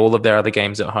 They've played all of their other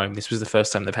games at home. This was the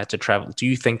first time they've had to travel. Do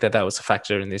you think that was a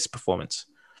factor in this performance?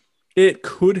 It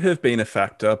could have been a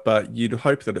factor, but you'd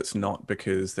hope that it's not,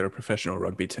 because they're a professional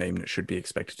rugby team that should be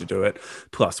expected to do it.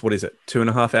 Plus, what is it,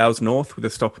 2.5 hours north with a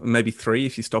stop, maybe 3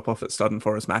 if you stop off at Sutton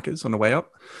Forest Macca's on the way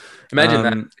up. Imagine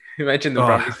that. Imagine the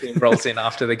Brumbies team rolls in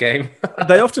after the game.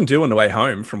 They often do on the way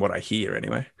home, from what I hear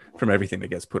anyway, from everything that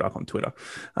gets put up on Twitter.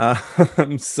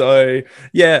 So,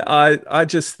 yeah, I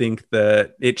just think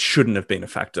that it shouldn't have been a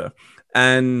factor.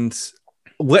 And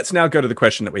let's now go to the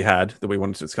question that we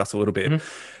wanted to discuss a little bit.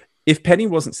 Mm-hmm. If Penny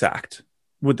wasn't sacked,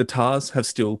 would the Tars have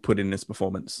still put in this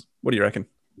performance? What do you reckon?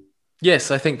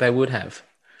 Yes, I think they would have.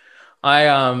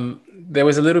 There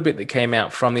was a little bit that came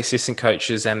out from the assistant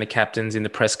coaches and the captains in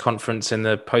the press conference and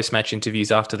the post-match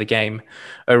interviews after the game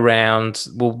around,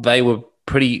 well, they were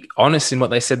pretty honest in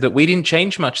what they said, that we didn't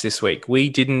change much this week. We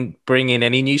didn't bring in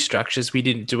any new structures. We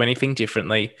didn't do anything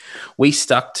differently. We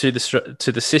stuck to the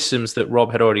systems that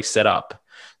Rob had already set up.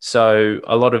 So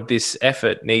a lot of this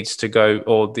effort needs to go,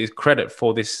 or the credit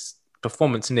for this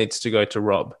performance needs to go to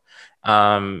Rob.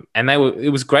 And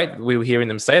it was great we were hearing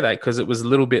them say that, because it was a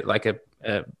little bit like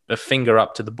a finger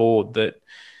up to the board that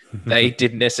they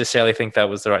didn't necessarily think that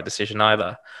was the right decision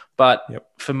either. But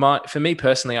for me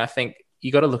personally, I think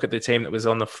you got to look at the team that was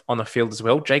on the field as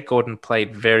well. Jake Gordon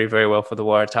played very, very well for the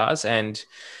Waratahs, and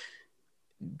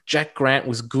Jack Grant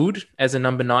was good as a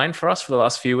number 9 for us for the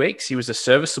last few weeks. He was a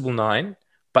serviceable 9.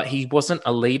 But he wasn't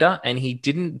a leader, and he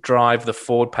didn't drive the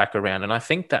forward pack around. And I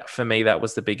think that for me, that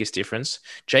was the biggest difference.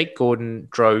 Jake Gordon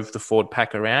drove the forward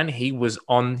pack around. He was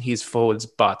on his forwards'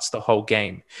 butts the whole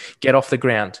game. Get off the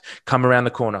ground, come around the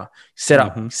corner, set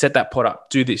up, set that pot up,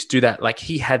 do this, do that. Like,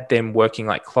 he had them working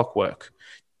like clockwork.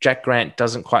 Jack Grant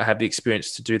doesn't quite have the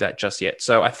experience to do that just yet.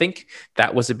 So I think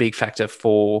that was a big factor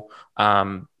for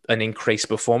an increased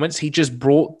performance. He just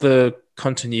brought the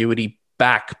continuity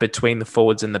back between the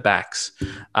forwards and the backs.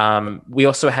 We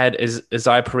also had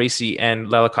Isaiah Parisi and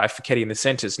Lalakai Foketi in the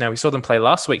centres. Now, we saw them play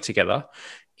last week together.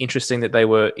 Interesting that they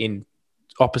were in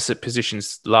opposite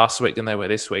positions last week than they were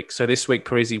this week. So this week,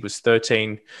 Parisi was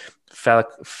 13,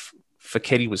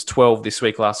 Foketi was 12 this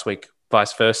week, last week,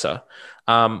 vice versa.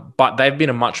 But they've been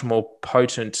a much more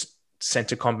potent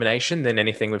centre combination than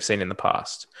anything we've seen in the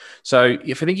past. So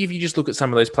if you just look at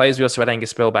some of those players, we also had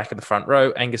Angus Bell back in the front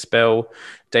row. Angus Bell,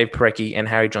 Dave Parecki, and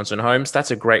Harry Johnson-Holmes. That's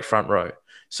a great front row.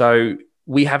 So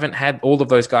we haven't had all of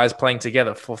those guys playing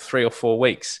together for 3 or 4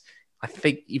 weeks. I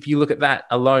think if you look at that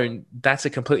alone, that's a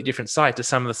completely different side to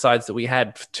some of the sides that we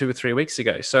had 2 or 3 weeks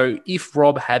ago. So if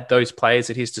Rob had those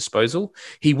players at his disposal,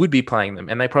 he would be playing them,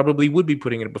 and they probably would be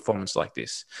putting in a performance like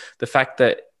this. The fact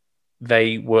that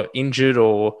they were injured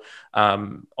or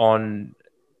on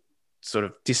sort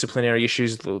of disciplinary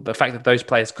issues, the fact that those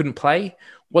players couldn't play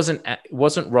wasn't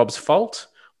Rob's fault,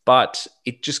 but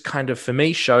it just kind of, for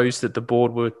me, shows that the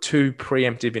board were too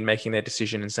preemptive in making their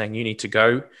decision and saying, you need to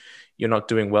go, you're not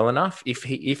doing well enough.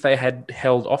 If they had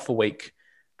held off a week,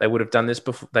 they would have done this.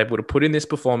 They would have put in this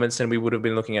performance, and we would have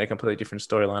been looking at a completely different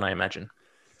storyline, I imagine.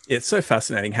 It's so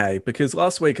fascinating, hey, because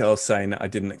last week I was saying that I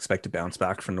didn't expect to bounce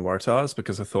back from the Waratahs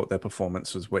because I thought their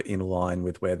performances were in line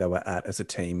with where they were at as a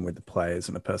team, with the players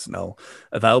and the personnel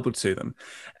available to them.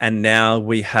 And now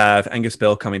we have Angus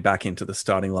Bell coming back into the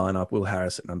starting lineup, Will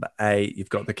Harris at number 8. You've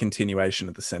got the continuation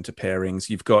of the centre pairings.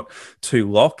 You've got 2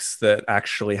 locks that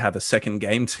actually have a second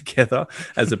game together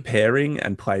as a pairing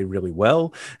and play really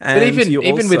well. And but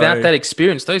even without that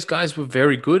experience, those guys were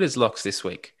very good as locks this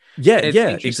week. Yeah,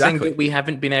 exactly. That we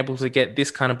haven't been able to get this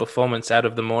kind of performance out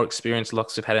of the more experienced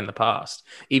locks we've had in the past,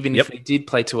 even if they did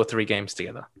play 2 or 3 games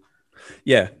together.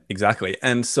 Yeah, exactly.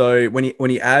 And so when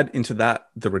you add into that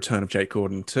the return of Jake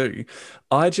Gordon too,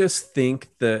 I just think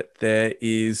that there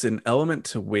is an element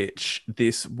to which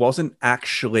this wasn't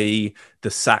actually the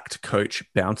sacked coach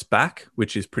bounce back,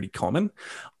 which is pretty common.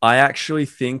 I actually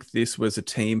think this was a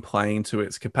team playing to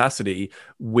its capacity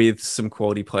with some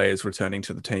quality players returning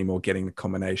to the team or getting the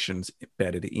combinations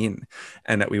embedded in,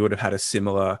 and that we would have had a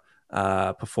similar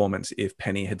performance if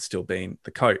Penny had still been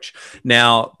the coach.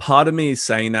 Now, part of me is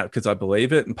saying that because I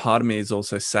believe it, and part of me is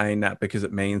also saying that because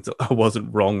it means that I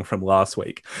wasn't wrong from last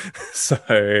week. So,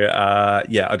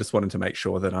 I just wanted to make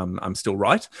sure that I'm still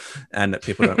right, and that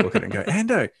people don't look at it and go,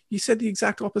 Ando, you said the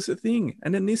exact opposite thing,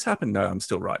 and then this happened. No, I'm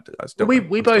still right.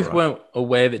 We both weren't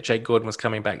aware that Jake Gordon was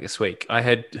coming back this week. I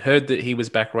had heard that he was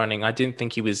back running. I didn't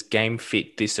think he was game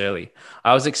fit this early.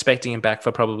 I was expecting him back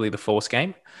for probably the Force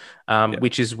game,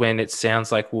 which is when it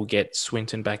sounds like we'll get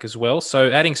Swinton back as well.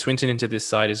 So adding Swinton into this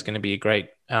side is going to be a great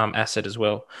asset as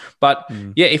well. But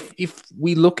if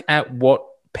we look at what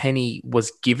Penny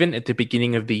was given at the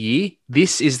beginning of the year,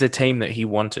 this is the team that he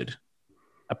wanted.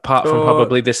 Apart from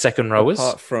probably the second rowers.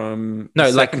 Apart from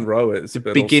second rowers. The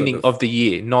beginning of the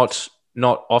year, not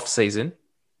off season.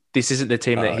 This isn't the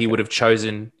team that he would have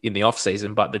chosen in the off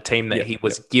season, but the team that he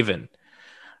was given.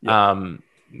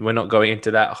 We're not going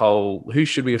into that whole who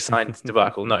should we have signed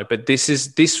debacle. No, but this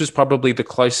was probably the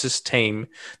closest team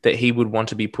that he would want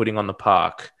to be putting on the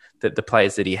park, that the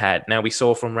players that he had. Now we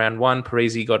saw from round one,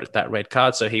 Parisi got that red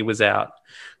card, so he was out.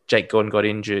 Jake Gordon got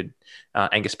injured.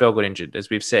 Angus Bell got injured, as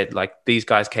we've said. Like, these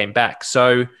guys came back.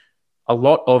 So a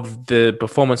lot of the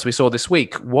performance we saw this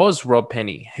week was Rob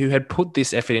Penny, who had put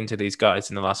this effort into these guys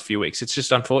in the last few weeks. It's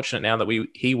just unfortunate now that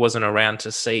he wasn't around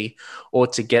to see or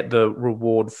to get the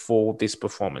reward for this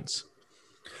performance.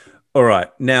 All right.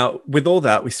 Now, with all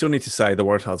that, we still need to say the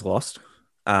Waratahs lost.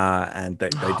 And they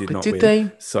did not win.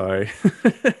 They? So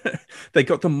they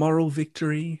got the moral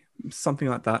victory, something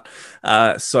like that.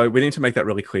 So we need to make that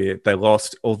really clear. They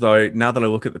lost, although now that I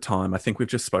look at the time, I think we've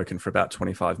just spoken for about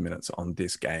 25 minutes on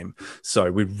this game.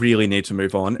 So we really need to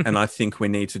move on. And I think we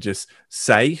need to just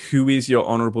say who is your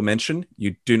honorable mention.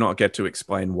 You do not get to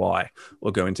explain why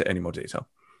or go into any more detail.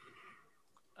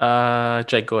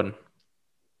 Jake Gordon.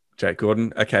 Jake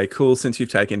Gordon. Okay, cool. Since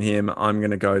you've taken him, I'm going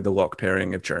to go the lock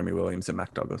pairing of Jeremy Williams and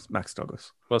Max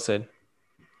Douglas. Well said.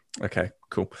 Okay,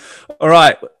 cool. All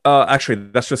right. Actually,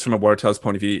 that's just from a Waratahs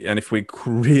point of view. And if we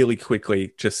really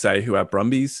quickly just say who our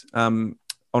Brumbies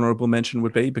honourable mention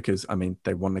would be, because, I mean,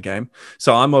 they won the game.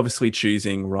 So I'm obviously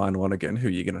choosing Ryan Lonergan. Who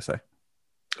are you going to say?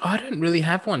 I don't really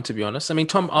have one, to be honest. I mean,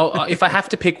 Tom, if I have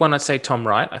to pick one, I'd say Tom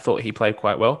Wright. I thought he played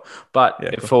quite well,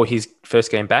 but for his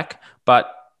first game back.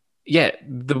 But yeah,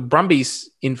 the Brumbies,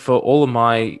 in for all of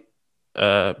my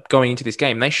going into this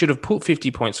game, they should have put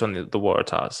 50 points on the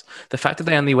Waratahs. The fact that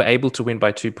they only were able to win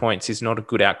by 2 points is not a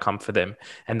good outcome for them.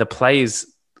 And the players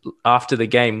after the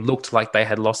game looked like they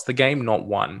had lost the game, not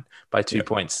won by 2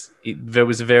 points. There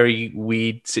was a very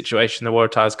weird situation. The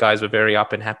Waratahs guys were very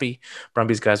up and happy.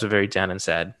 Brumbies guys were very down and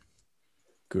sad.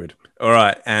 Good. All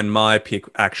right. And my pick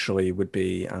actually would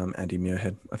be Andy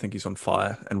Muirhead. I think he's on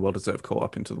fire and well-deserved call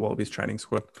up into the Wallabies training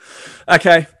squad.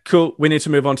 Okay, cool. We need to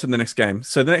move on to the next game.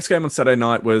 So the next game on Saturday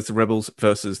night was the Rebels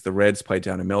versus the Reds, played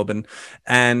down in Melbourne.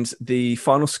 And the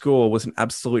final score was an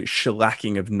absolute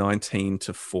shellacking of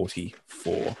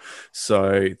 19-44.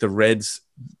 So the Reds...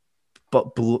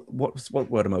 But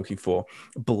what word am I looking for?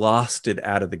 Blasted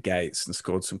out of the gates and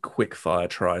scored some quick fire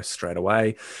tries straight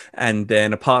away. And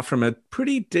then apart from a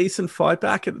pretty decent fight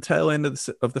back at the tail end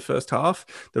of the first half,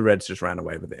 the Reds just ran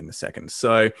away with it in the second.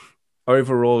 So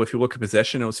overall, if you look at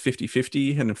possession, it was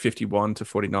 50-50 and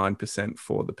 51-49%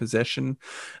 for the possession.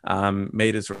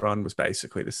 Meters run was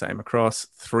basically the same across.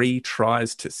 3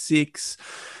 tries to 6.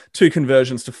 2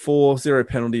 conversions to 4, 0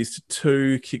 penalties to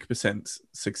 2, kick percent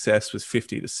success was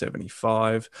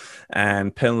 50-75,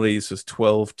 and penalties was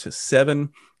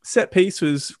 12-7. Set piece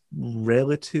was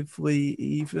relatively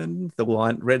even. The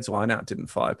Reds line-out didn't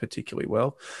fire particularly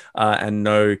well, and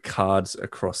no cards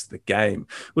across the game.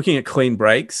 Looking at clean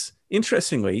breaks,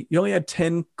 interestingly, you only had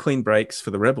 10 clean breaks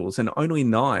for the Rebels and only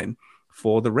 9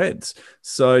 for the Reds.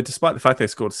 So despite the fact they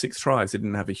scored 6 tries, they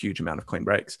didn't have a huge amount of clean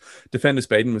breaks. Defenders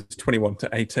beaten was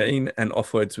 21-18 and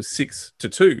offloads was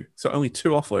 6-2. So only 2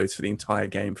 offloads for the entire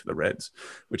game for the Reds,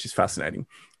 which is fascinating.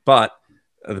 But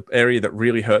the area that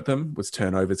really hurt them was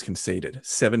turnovers conceded,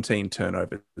 17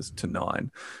 turnovers to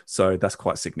 9. So that's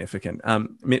quite significant.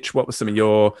 Mitch, what were some of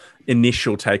your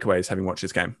initial takeaways having watched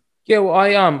this game? Yeah, well,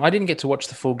 I didn't get to watch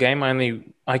the full game.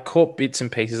 I caught bits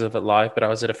and pieces of it live, but I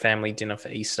was at a family dinner for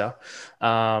Easter.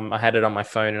 I had it on my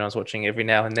phone and I was watching every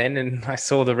now and then, and I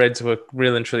saw the Reds were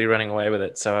really and truly running away with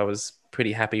it. So I was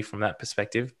pretty happy from that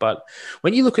perspective. But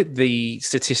when you look at the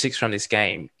statistics from this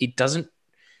game, it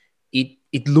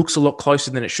looks a lot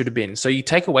closer than it should have been. So you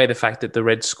take away the fact that the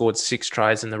Reds scored 6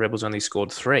 tries and the Rebels only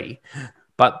scored 3.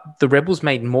 But the Rebels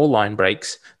made more line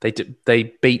breaks.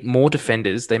 They beat more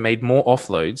defenders. They made more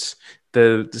offloads.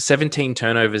 The 17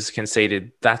 turnovers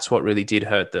conceded, that's what really did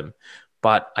hurt them.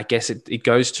 But I guess it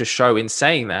goes to show in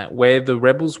saying that where the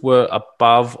Rebels were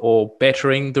above or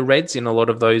bettering the Reds in a lot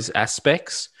of those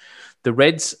aspects, the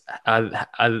Reds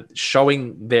are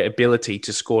showing their ability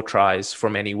to score tries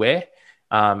from anywhere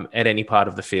at any part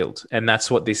of the field. And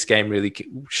that's what this game really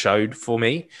showed for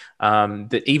me,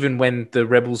 that even when the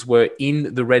Rebels were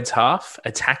in the Reds half,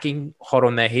 attacking hot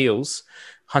on their heels,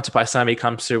 Hunter Paisami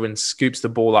comes through and scoops the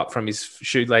ball up from his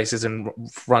shoelaces and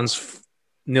runs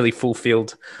nearly full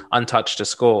field untouched to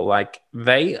score. Like,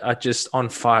 they are just on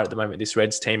fire at the moment, this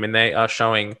Reds team, and they are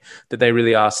showing that they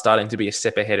really are starting to be a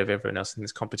step ahead of everyone else in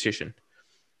this competition.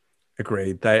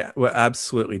 Agreed. They were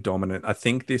absolutely dominant. I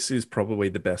think this is probably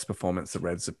the best performance the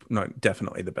Reds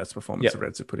definitely the best performance the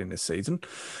Reds have put in this season.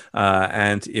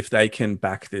 And if they can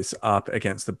back this up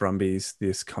against the Brumbies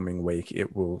this coming week,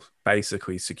 it will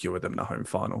basically secure them the home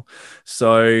final.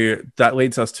 So that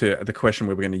leads us to the question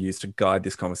we were going to use to guide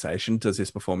this conversation. Does this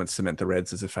performance cement the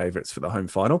Reds as the favourites for the home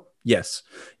final? Yes.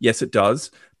 Yes, it does.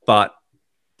 But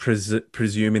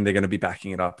presuming they're going to be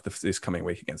backing it up this coming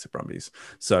week against the Brumbies.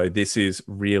 So this is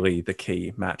really the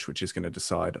key match, which is going to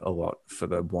decide a lot for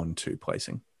the 1-2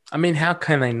 placing. I mean, how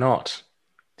can they not?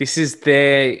 This is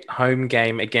their home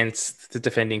game against the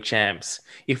defending champs.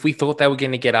 If we thought they were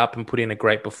going to get up and put in a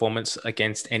great performance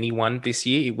against anyone this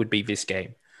year, it would be this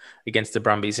game against the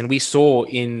Brumbies. And we saw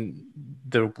in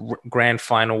the grand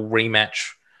final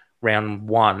rematch round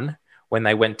 1, when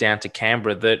they went down to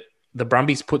Canberra, that the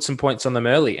Brumbies put some points on them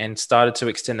early and started to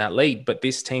extend that lead, but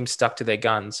this team stuck to their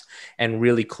guns and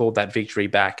really clawed that victory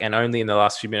back. And only in the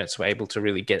last few minutes were able to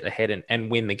really get ahead and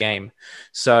win the game.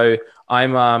 So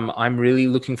I'm really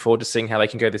looking forward to seeing how they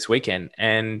can go this weekend.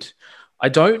 And I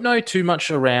don't know too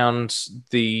much around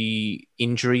the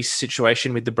injury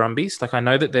situation with the Brumbies. Like, I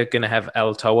know that they're going to have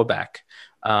Alatoa back,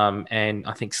 and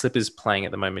I think Slipper's playing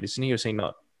at the moment, isn't he? Or is he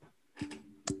not?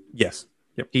 Yes.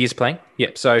 Yep. He is playing.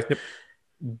 Yep. So. Yep.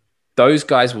 Those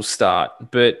guys will start,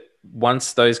 but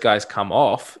once those guys come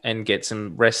off and get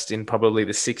some rest in probably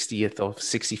the 60th or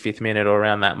 65th minute or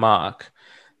around that mark,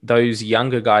 those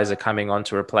younger guys are coming on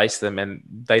to replace them, and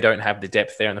they don't have the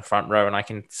depth there in the front row. And I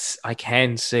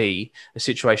can see a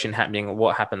situation happening,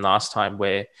 what happened last time,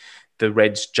 where the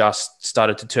Reds just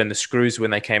started to turn the screws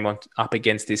when they came on up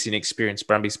against this inexperienced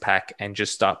Brumbies pack and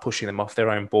just start pushing them off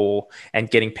their own ball and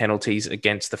getting penalties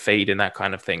against the feed and that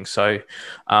kind of thing. So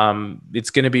it's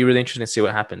going to be really interesting to see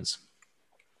what happens.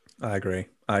 I agree.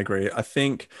 I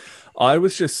think I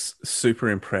was just super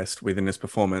impressed within this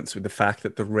performance with the fact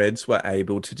that the Reds were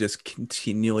able to just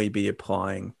continually be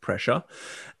applying pressure.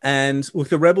 And look,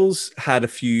 the Rebels had a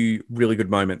few really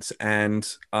good moments,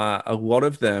 and a lot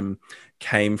of them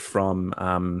came from,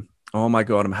 oh my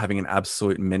God, I'm having an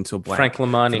absolute mental blank. Frank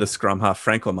Lamani. For the scrum half.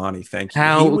 Frank Lamani, thank you.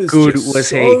 How good was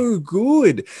he? So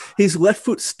good. His left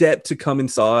foot step to come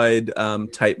inside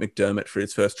Tate McDermott for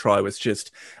his first try was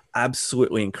just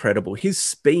absolutely incredible. His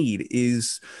speed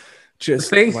is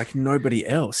just like nobody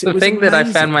else. The thing that I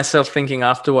found myself thinking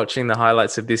after watching the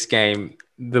highlights of this game,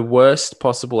 the worst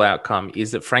possible outcome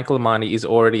is that Frank Lamani is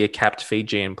already a capped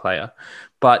Fijian player,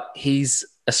 but he's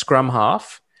a scrum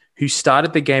half who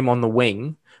started the game on the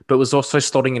wing, but was also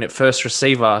slotting in at first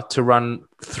receiver to run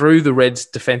through the Reds'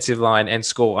 defensive line and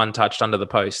score untouched under the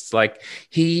posts. Like,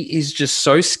 he is just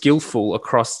so skillful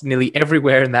across nearly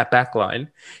everywhere in that back line.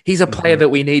 He's a player that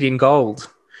we need in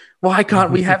gold. Why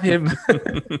can't we have him?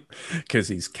 Because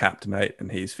he's capped, mate,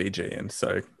 and he's Fijian.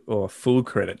 So, full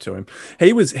credit to him.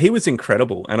 He was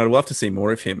incredible, and I'd love to see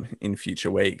more of him in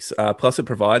future weeks. Plus, it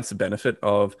provides the benefit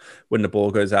of when the ball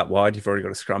goes out wide, you've already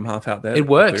got a scrum half out there. It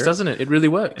works, doesn't it? It really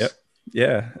works. Yep.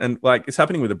 Yeah, and like it's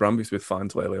happening with the Brumbies with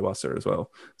Fainsley Leawasa as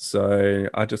well. So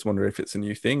I just wonder if it's a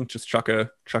new thing. Just chuck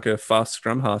a fast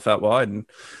scrum half out wide, and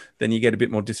then you get a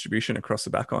bit more distribution across the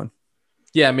back line.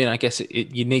 Yeah, I mean, I guess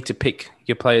you need to pick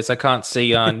your players. I can't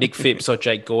see Nick Phipps or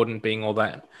Jake Gordon being all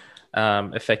that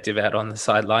effective out on the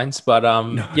sidelines. But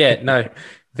no,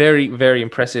 very, very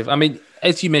impressive. I mean,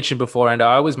 as you mentioned before, and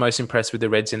I was most impressed with the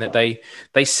Reds in that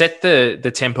they set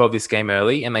the tempo of this game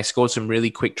early and they scored some really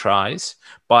quick tries,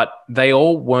 but they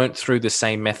all weren't through the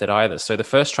same method either. So the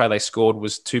first try they scored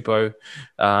was Tupou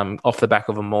off the back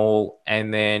of a maul,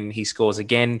 and then he scores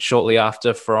again shortly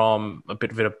after from a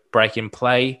bit of a break in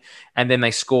play, and then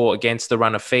they score against the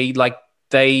run of feed. Like,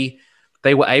 they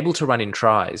were able to run in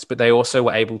tries, but they also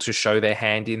were able to show their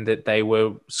hand in that they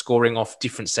were scoring off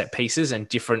different set pieces and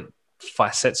different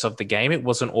facets of the game. It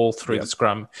wasn't all through the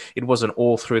scrum. It wasn't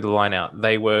all through the line out.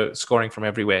 They were scoring from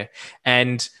everywhere.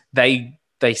 And they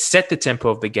set the tempo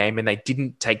of the game, and they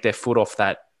didn't take their foot off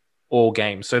that all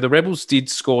game. So the Rebels did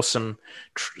score some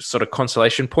sort of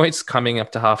consolation points coming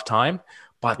up to halftime,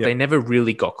 but they never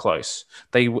really got close.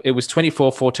 It was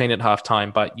 24-14 at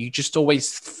halftime, but you just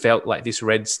always felt like this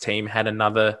Reds team had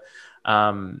another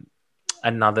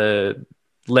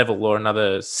level or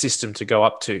another system to go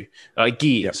up to.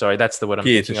 Gear, sorry, that's the word I'm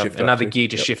thinking of. Another gear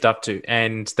to shift up to,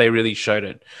 and they really showed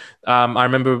it. I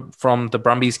remember from the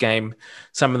Brumbies game,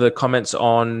 some of the comments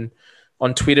on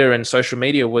Twitter and social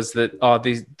media was that,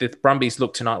 the Brumbies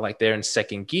look tonight like they're in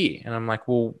second gear. And I'm like,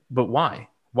 well, but why?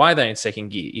 Why are they in second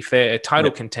gear? If they're a title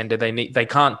contender, they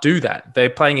can't do that. They're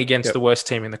playing against the worst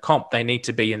team in the comp. They need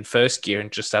to be in first gear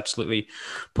and just absolutely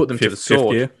put them to the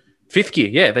sword. Fifth gear,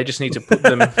 yeah. They just need to put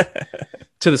them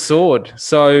to the sword.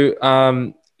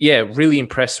 So, really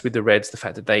impressed with the Reds, the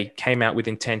fact that they came out with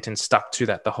intent and stuck to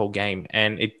that the whole game.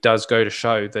 And it does go to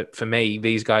show that, for me,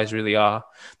 these guys really are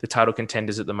the title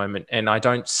contenders at the moment. And I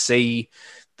don't see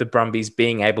the Brumbies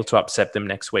being able to upset them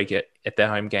next week at their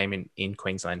home game in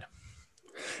Queensland.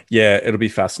 Yeah, it'll be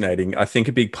fascinating. I think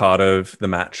a big part of the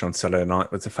match on Saturday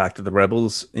night was the fact that the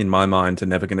Rebels, in my mind, are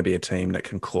never going to be a team that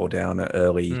can claw down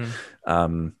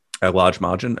a large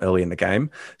margin early in the game.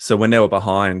 So when they were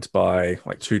behind by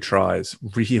like 2 tries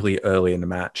really early in the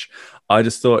match, I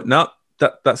just thought, no,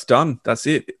 that's done. That's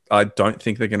it. I don't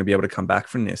think they're going to be able to come back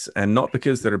from this. And not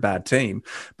because they're a bad team,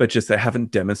 but just they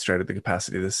haven't demonstrated the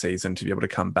capacity this season to be able to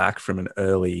come back from an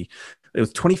early... It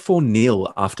was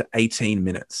 24-0 after 18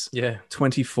 minutes. Yeah.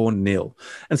 24-0.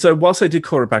 And so whilst they did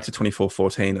claw it back to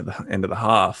 24-14 at the end of the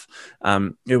half,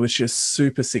 it was just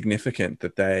super significant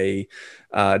that they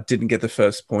didn't get the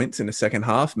first points in the second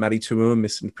half. Matty Tuua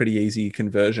missed a pretty easy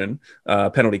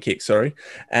penalty kick, sorry.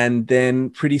 And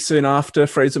then pretty soon after,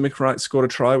 Fraser McReight scored a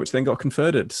try, which then got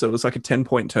converted. So it was like a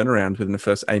 10-point turnaround within the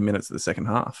first 8 minutes of the second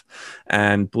half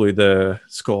and blew the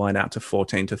scoreline out to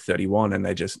 14-31. And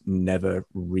they just never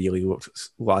really looked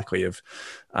likely of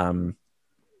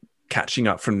catching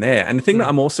up from there. And the thing that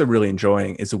I'm also really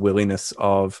enjoying is the willingness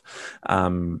of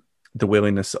James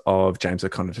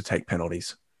O'Connor to take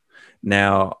penalties.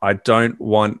 Now, I don't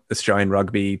want Australian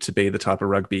rugby to be the type of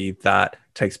rugby that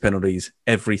takes penalties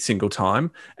every single time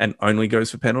and only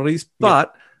goes for penalties.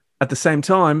 But at the same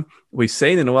time, we've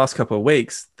seen in the last couple of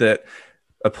weeks that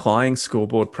applying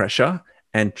scoreboard pressure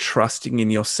and trusting in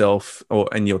yourself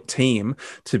and your team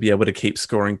to be able to keep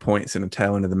scoring points in the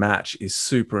tail end of the match is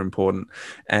super important.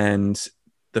 And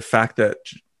the fact that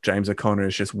James O'Connor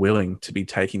is just willing to be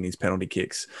taking these penalty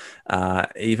kicks,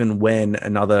 even when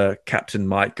another captain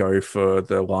might go for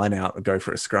the line out or go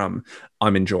for a scrum,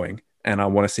 I'm enjoying and I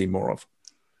want to see more of.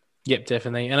 Yep,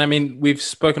 definitely. And I mean, we've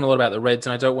spoken a lot about the Reds,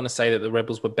 and I don't want to say that the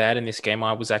Rebels were bad in this game.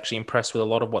 I was actually impressed with a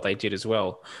lot of what they did as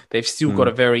well. They've still got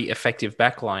a very effective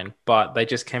backline, but they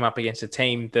just came up against a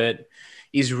team that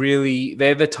is really,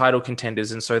 they're the title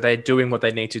contenders. And so they're doing what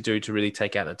they need to do to really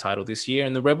take out the title this year.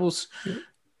 And the Rebels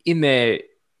in their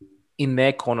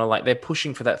corner, like they're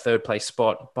pushing for that third place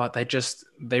spot, but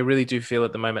they really do feel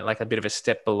at the moment like a bit of a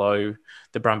step below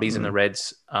the Brumbies and the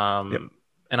Reds.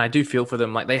 And I do feel for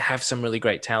them, like they have some really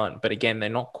great talent, but again, they're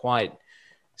not quite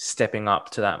stepping up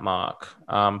to that mark.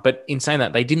 But in saying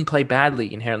that, they didn't play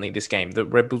badly inherently this game. The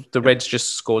Reds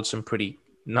just scored some pretty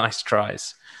nice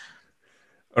tries.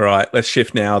 All right, let's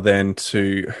shift now then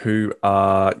to who is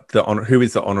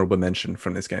the honourable mention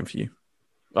from this game for you?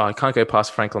 Oh, I can't go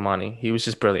past Frank Lamani. He was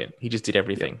just brilliant. He just did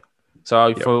everything.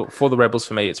 So for the Rebels,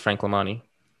 for me, it's Frank Lamani.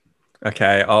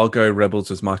 Okay, I'll go Rebels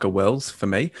as Michael Wells for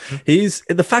me.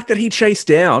 The fact that he chased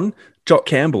down Jock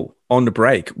Campbell on the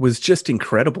break was just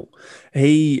incredible.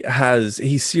 He's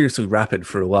seriously rapid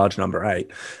for a large number 8.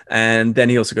 And then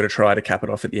he also got a try to cap it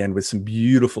off at the end with some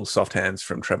beautiful soft hands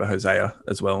from Trevor Hosea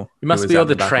as well. It must be all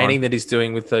the training that he's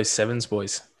doing with those Sevens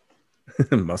boys.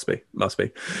 Must be.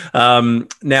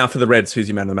 Now for the Reds, who's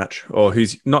your man of the match? Or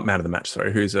who's not man of the match,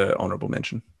 sorry. Who's an honourable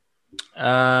mention?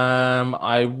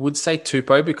 I would say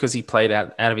Tupou because he played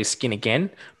out of his skin again.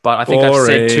 But I think I've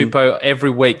said Tupou every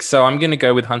week. So I'm going to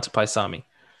go with Hunter Paisami.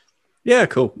 Yeah,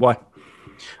 cool. Why?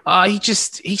 He's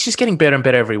just getting better and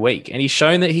better every week. And he's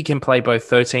shown that he can play both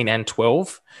 13 and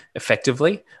 12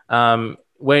 effectively.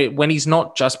 When he's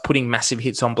not just putting massive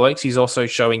hits on blokes, he's also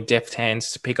showing deft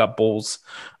hands to pick up balls,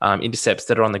 intercepts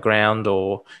that are on the ground,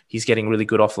 or he's getting really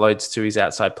good offloads to his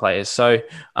outside players. So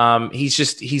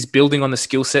he's building on the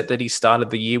skill set that he started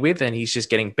the year with, and he's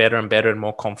just getting better and better and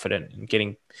more confident.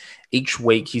 And each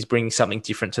week he's bringing something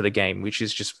different to the game, which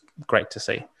is just great to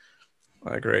see.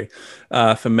 I agree.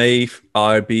 For me,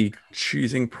 I'd be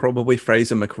choosing probably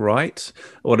Fraser McReight.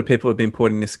 A lot of people have been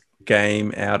putting this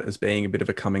game out as being a bit of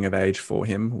a coming of age for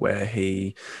him, where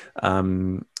he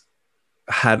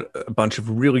had a bunch of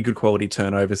really good quality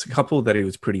turnovers. A couple that he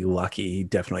was pretty lucky. He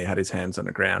definitely had his hands on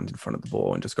the ground in front of the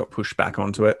ball and just got pushed back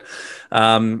onto it.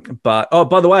 But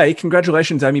by the way,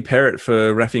 congratulations, Amy Perrott,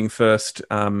 for reffing first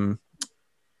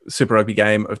Super Rugby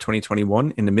game of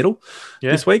 2021 in the middle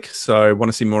this week. So I want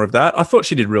to see more of that. I thought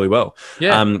she did really well.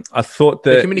 Yeah. I thought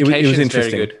that the communication it was is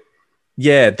interesting. very good.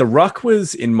 Yeah, the ruck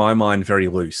was, in my mind, very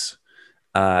loose.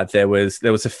 There was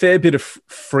a fair bit of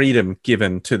freedom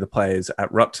given to the players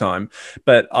at ruck time,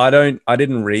 but I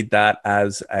didn't read that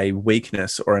as a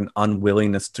weakness or an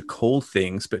unwillingness to call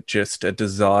things, but just a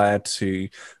desire to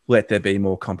let there be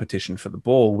more competition for the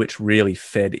ball, which really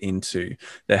fed into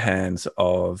the hands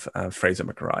of Fraser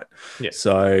McWright. Yeah.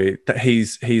 So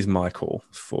he's my call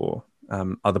for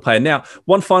other player. Now,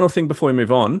 one final thing before we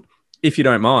move on, if you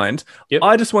don't mind,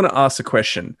 I just want to ask a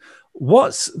question.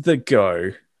 What's the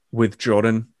go with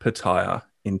Jordan Petaia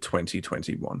in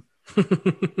 2021?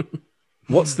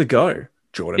 What's the go,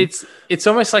 Jordan? It's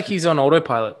almost like he's on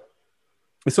autopilot.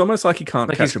 It's almost like he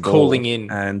can't catch a ball calling in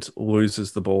and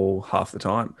loses the ball half the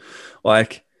time.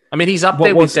 Like, I mean, he's up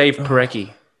there with Dave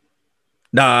Parecki.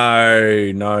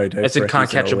 No, Dave As in can't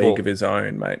catch a ball. League of his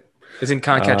own, mate. As in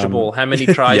can't catch a ball. How many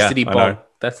tries did he bomb?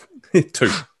 That's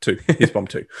two. He's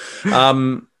bombed two.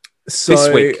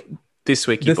 So this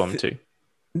week he bombed two.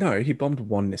 No, he bombed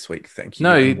one this week. Thank you.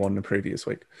 No, and one the previous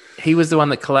week. He was the one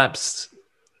that collapsed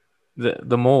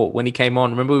the maul when he came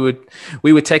on. Remember,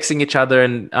 we were texting each other,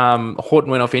 and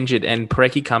Horton went off injured, and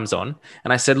Parecki comes on,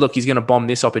 and I said, "Look, he's going to bomb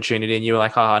this opportunity," and you were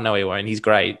like, no, he won't. He's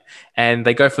great." And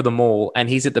they go for the maul, and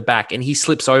he's at the back, and he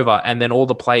slips over, and then all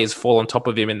the players fall on top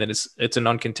of him, and then it's a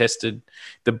non-contested.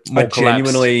 The maul collapsed.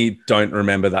 Genuinely don't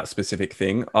remember that specific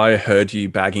thing. I heard you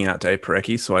bagging out Dave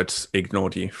Parecki, so I just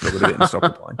ignored you for a little bit and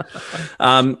stopped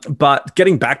replying. But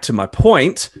getting back to my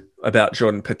point about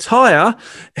Jordan Petaia,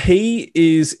 he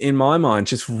is, in my mind,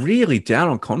 just really down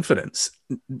on confidence.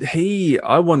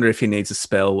 I wonder if he needs a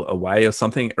spell away or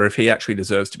something, or if he actually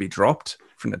deserves to be dropped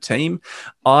from the team.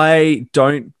 I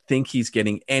don't think he's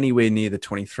getting anywhere near the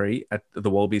 23 at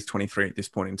the Wallabies 23 at this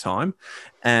point in time.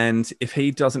 And if he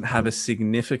doesn't have a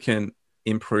significant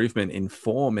improvement in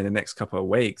form in the next couple of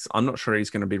weeks, I'm not sure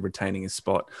he's going to be retaining his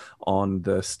spot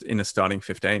in a starting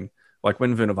 15. Like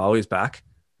when Vunivalu's back,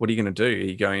 what are you going to do? Are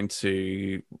you going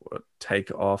to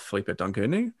take off Felipe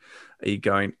Dungunu? Are you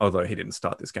going, although he didn't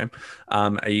start this game,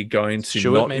 are you going to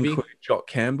Stewart, not maybe? include Jock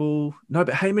Campbell? No,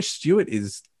 but Hamish Stewart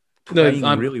is playing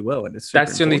really well. And it's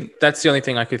that's the only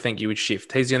thing I could think you would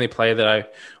shift. He's the only player that I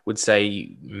would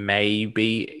say may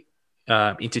be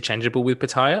interchangeable with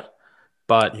Petaia,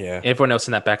 but everyone else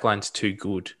in that backline's too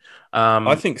good.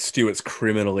 I think Stewart's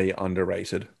criminally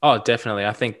underrated. Oh, definitely.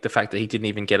 I think the fact that he didn't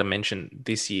even get a mention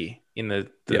this year in the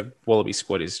Wallaby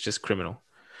squad is just criminal.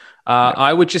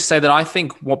 I would just say that I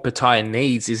think what Petaia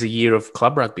needs is a year of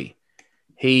club rugby.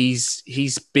 He's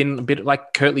been a bit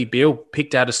like Kurtley Beale,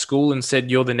 picked out of school and said,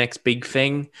 "You're the next big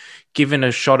thing." Given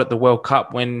a shot at the World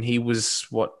Cup when he was,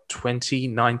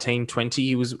 19, 20?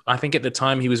 He was, I think at the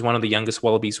time, he was one of the youngest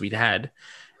Wallabies we'd had.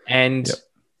 And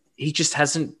he just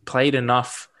hasn't played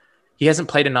enough. He hasn't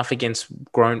played enough against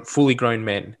fully grown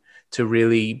men to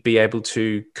really be able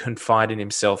to confide in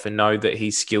himself and know that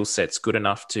his skill set's good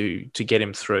enough to get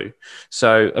him through.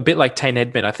 So a bit like Tane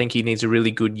Edmund, I think he needs a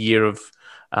really good year of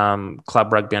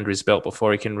club rugby under his belt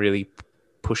before he can really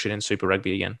push it in Super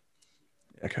Rugby again.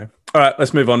 Okay. All right,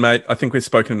 let's move on, mate. I think we've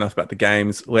spoken enough about the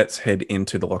games. Let's head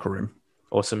into the locker room.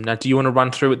 Awesome. Now, do you want to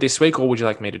run through it this week or would you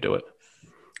like me to do it?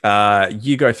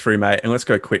 You go through, mate, and let's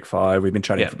go quick fire. We've been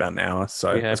chatting for about an hour,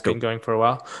 so we have been going for a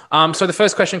while. So the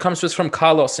first question comes to us from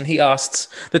Carlos, and he asks,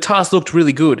 the Tars looked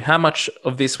really good. How much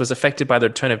of this was affected by the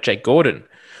return of Jake Gordon?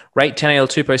 Rate Taniela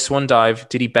Tupou swan dive.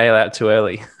 Did he bail out too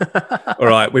early? All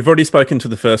right, we've already spoken to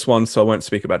the first one, so I won't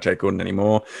speak about Jake Gordon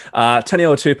anymore.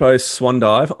 Taniela Tupou swan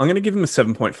dive. I'm going to give him a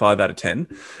 7.5 out of 10.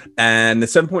 And the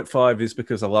 7.5 is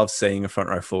because I love seeing a front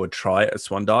row forward try a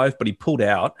swan dive, but he pulled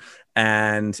out.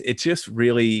 And it just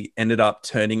really ended up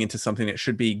turning into something that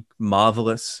should be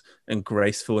marvelous and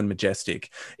graceful and majestic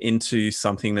into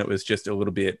something that was just a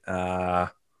little bit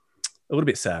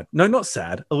sad. No, not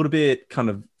sad. A little bit kind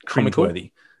of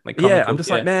cringeworthy. I'm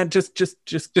just like, man, just go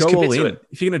all in.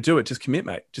 If you're gonna do it, just commit,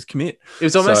 mate. Just commit. It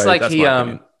was almost like he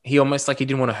almost like he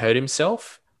didn't want to hurt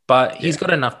himself, but he's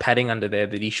got enough padding under there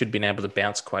that he should have been able to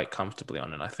bounce quite comfortably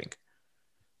on it, I think.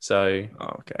 So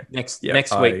next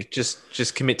week,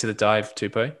 just commit to the dive,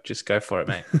 Tupou. Just go for it,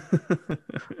 mate.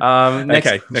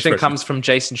 Next question comes from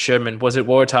Jason Sherman. Was it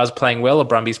Waratahs playing well or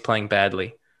Brumbies playing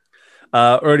badly?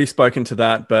 Already spoken to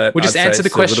that, but we'll just answer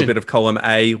the question. A little bit of column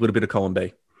A, a little bit of column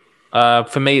B.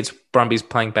 For me, it's Brumbies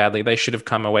playing badly. They should have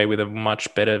come away with a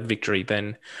much better victory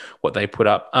than what they put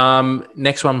up.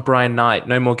 Next one, Brian Knight.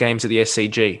 No more games at the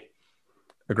SCG.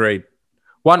 Agreed.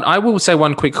 I will say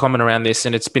one quick comment around this,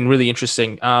 and it's been really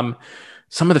interesting.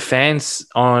 Some of the fans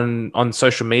on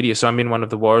social media, so I'm in one of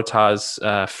the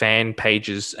Waratahs fan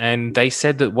pages, and they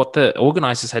said that what the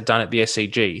organisers had done at the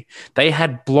SCG, they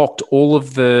had blocked all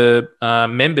of the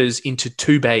members into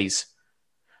 2 bays.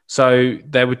 So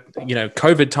they would,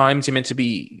 COVID times, you're meant to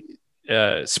be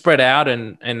spread out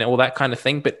and all that kind of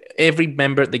thing. But every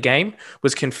member at the game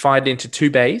was confined into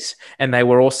 2 bays, and they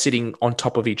were all sitting on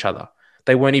top of each other.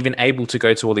 They weren't even able to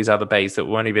go to all these other bays that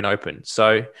weren't even open.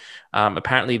 So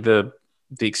apparently the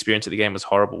experience at the game was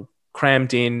horrible.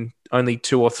 Crammed in, only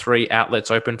 2 or 3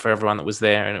 outlets open for everyone that was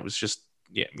there. And it was just,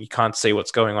 you can't see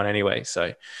what's going on anyway.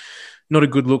 So not a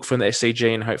good look from the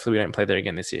SCG, and hopefully we don't play there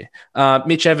again this year.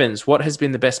 Mitch Evans, what has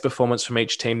been the best performance from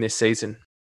each team this season?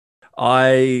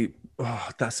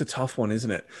 That's a tough one,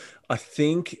 isn't it? I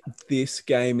think this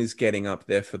game is getting up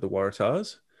there for the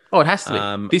Waratahs. Oh, it has to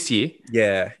be. This year?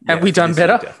 Yeah. Have we done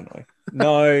better? Definitely.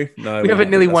 No. we haven't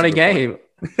nearly won a game.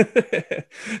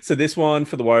 So this one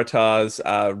for the Waratahs,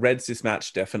 Reds this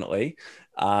match, definitely.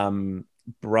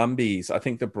 Brumbies, I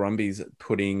think the Brumbies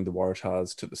putting the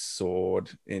Waratahs to the sword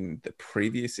in the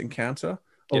previous encounter.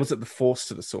 Or was it the Force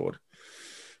to the sword?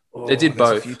 They did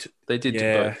both. They did do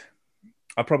both.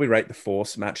 I'd probably rate the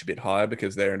Force match a bit higher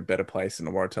because they're in a better place than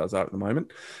the Waratahs are at the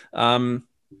moment.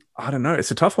 I don't know.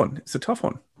 It's a tough one.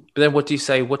 But then what do you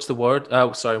say? What's the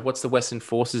what's the Western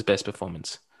Force's best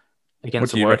performance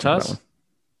against the Waratahs?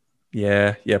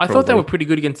 Yeah. I thought they were pretty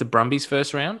good against the Brumbies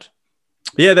first round.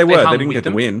 Yeah, they were. They didn't get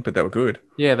the win, but they were good.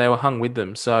 Yeah, they were hung with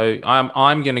them. So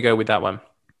I'm going to go with that one.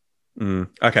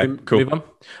 Okay, cool. Move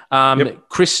on.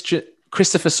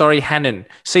 Christopher Hannon.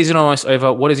 Season almost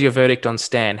over. What is your verdict on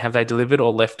Stan? Have they delivered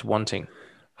or left wanting?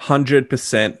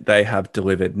 100% they have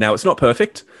delivered. Now, it's not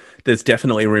perfect. There's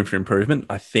definitely room for improvement.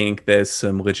 I think there's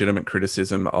some legitimate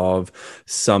criticism of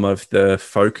some of the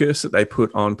focus that they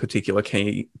put on particular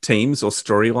key teams or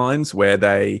storylines where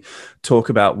they talk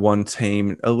about one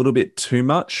team a little bit too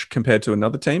much compared to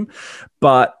another team.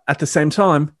 But at the same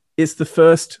time, it's the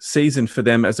first season for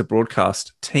them as a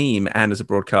broadcast team and as a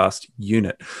broadcast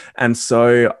unit. And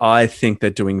so I think they're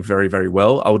doing very, very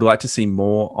well. I would like to see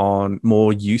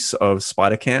more use of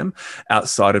Spidercam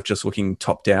outside of just looking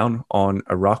top down on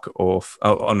a ruck or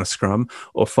on a scrum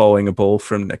or following a ball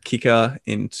from a kicker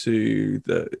into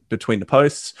between the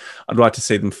posts. I'd like to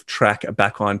see them track a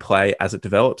backline play as it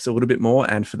develops a little bit more,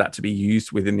 and for that to be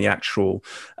used within the actual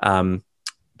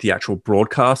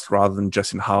broadcast rather than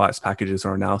just in highlights packages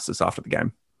or analysis after the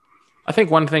game. I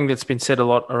think one thing that's been said a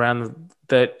lot around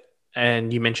that,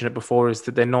 and you mentioned it before, is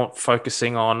that they're not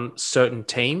focusing on certain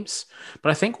teams. But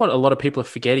I think what a lot of people are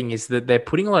forgetting is that they're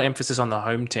putting a lot of emphasis on the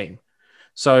home team.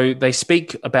 So they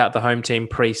speak about the home team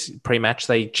pre-match.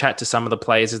 They chat to some of the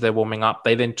players as they're warming up.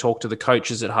 They then talk to the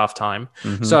coaches at halftime.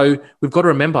 Mm-hmm. So we've got to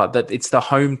remember that it's the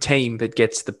home team that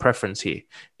gets the preference here.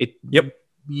 Yep.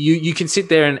 You can sit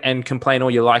there and complain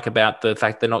all you like about the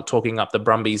fact they're not talking up the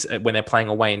Brumbies when they're playing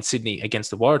away in Sydney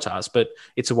against the Waratahs, but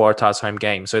it's a Waratahs home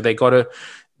game. So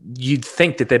you'd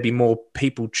think that there'd be more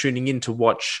people tuning in to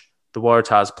watch the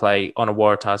Waratahs play on a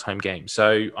Waratahs home game.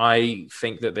 So I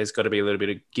think that there's got to be a little bit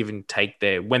of give and take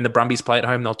there. When the Brumbies play at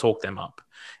home, they'll talk them up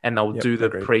and they'll do the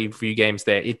preview games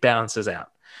there. It balances out.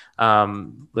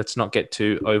 Let's not get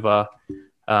too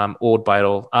awed by it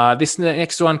all. This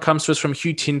next one comes to us from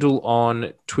Hugh Tyndall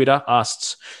on Twitter.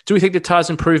 Asks, do we think the Tars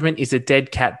improvement is a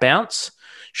dead cat bounce?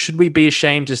 Should we be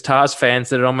ashamed as Tars fans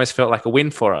that it almost felt like a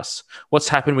win for us? What's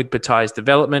happened with Batai's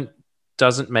development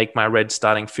doesn't make my Red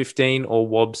starting 15 or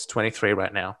Wobbs 23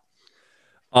 right now.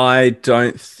 I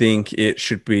don't think we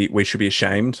should be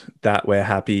ashamed that we're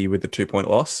happy with the 2-point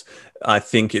loss. I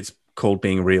think it's called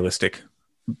being realistic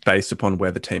based upon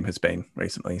where the team has been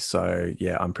recently. So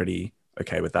yeah, I'm pretty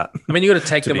okay with that. I mean, you got to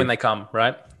take them when they come,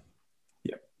 right?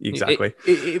 Yeah, exactly.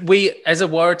 We, as a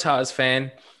Waratahs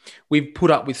fan, we've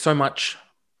put up with so much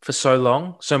for so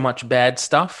long, so much bad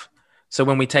stuff. So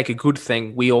when we take a good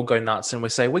thing, we all go nuts and we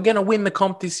say, we're going to win the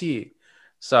comp this year.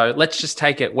 So let's just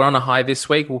take it. We're on a high this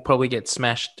week. We'll probably get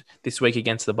smashed this week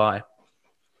against the bye.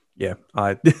 Yeah.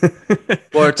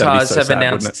 Waratahs have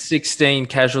announced 16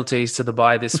 casualties to the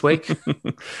bye this week.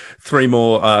 15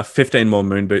 more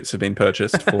moon boots have been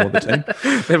purchased for the team.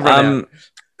 They've run out.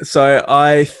 So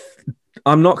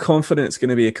I'm not confident it's going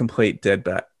to be a complete dead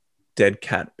dead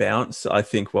cat bounce. I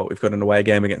think we've got an away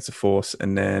game against the Force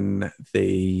and then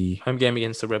the home game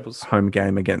against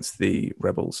the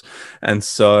Rebels. And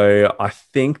so I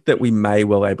think that we may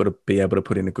well be able to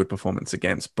put in a good performance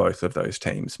against both of those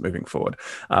teams moving forward.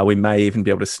 We may even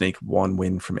be able to sneak one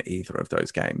win from either of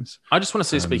those games. I just want to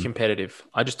see us be competitive.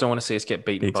 I just don't want to see us get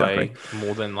beaten by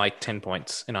more than like 10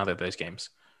 points in either of those games.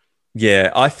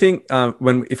 Yeah, I think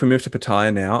if we move to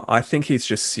Pattaya now, I think he's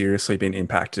just seriously been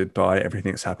impacted by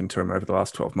everything that's happened to him over the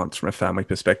last 12 months from a family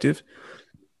perspective.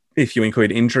 If you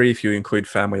include injury, if you include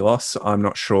family loss, I'm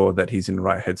not sure that he's in the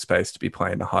right headspace to be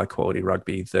playing the high quality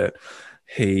rugby that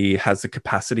he has the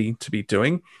capacity to be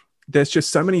doing. There's just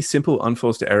so many simple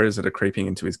unforced errors that are creeping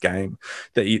into his game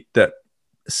that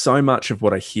so much of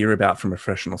what I hear about from a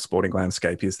professional sporting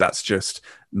landscape is that's just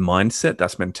mindset,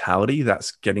 that's mentality,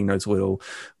 that's getting those little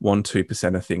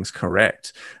 1-2% of things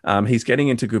correct. He's getting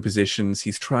into good positions.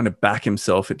 He's trying to back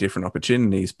himself at different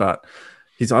opportunities, but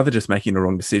he's either just making the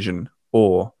wrong decision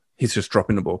or he's just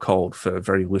dropping the ball cold for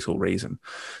very little reason.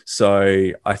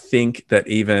 So I think that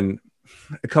even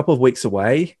a couple of weeks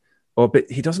away,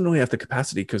 but he doesn't really have the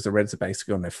capacity because the Reds are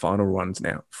basically on their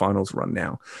finals run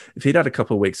now. If he'd had a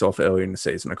couple of weeks off earlier in the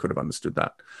season, I could have understood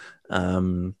that.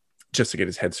 Just to get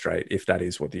his head straight, if that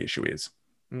is what the issue is.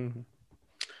 Mm-hmm.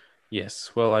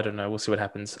 Yes. Well, I don't know. We'll see what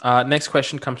happens. Next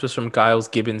question comes to us from Giles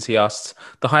Gibbons. He asks,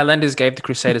 the Highlanders gave the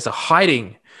Crusaders a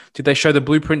hiding. Did they show the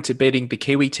blueprint to beating the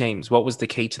Kiwi teams? What was the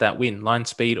key to that win? Line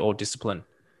speed or discipline?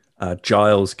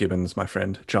 Giles Gibbons, my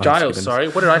friend. Giles Gibbons. Sorry.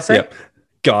 What did I say? Yep.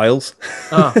 Giles.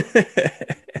 Oh.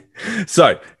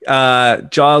 So,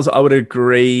 Giles, I would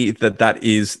agree that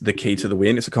is the key to the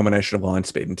win. It's a combination of line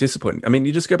speed and discipline. I mean,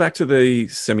 you just go back to the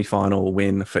semi-final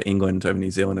win for England over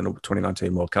New Zealand in the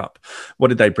 2019 World Cup. What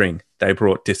did they bring? They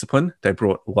brought discipline, they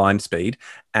brought line speed,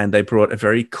 and they brought a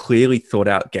very clearly thought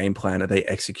out game plan that they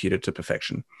executed to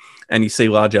perfection. And you see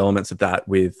large elements of that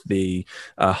with the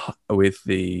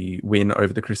win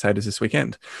over the Crusaders this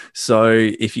weekend. So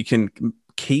if you can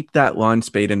keep that line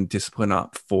speed and discipline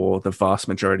up for the vast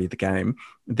majority of the game,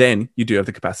 then you do have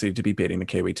the capacity to be beating the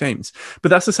Kiwi teams. But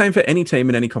that's the same for any team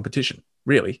in any competition,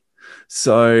 really.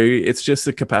 So it's just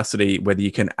the capacity, whether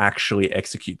you can actually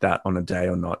execute that on a day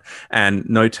or not. And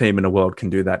no team in the world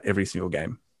can do that every single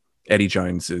game. Eddie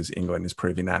Jones's England is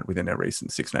proving that within their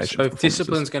recent Six Nations. So if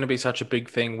discipline is going to be such a big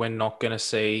thing, we're not going to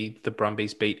see the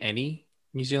Brumbies beat any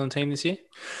New Zealand team this year?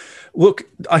 Look,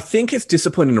 I think it's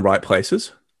discipline in the right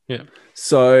places. Yeah.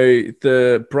 So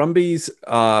the Brumbies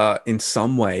are in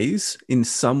some ways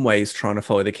trying to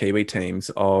follow the Kiwi teams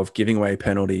of giving away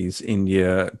penalties in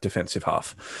your defensive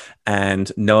half and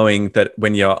knowing that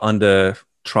when you're under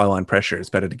try line pressure, it's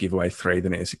better to give away 3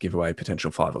 than it is to give away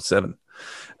potential 5 or 7.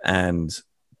 And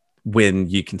when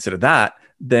you consider that,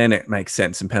 then it makes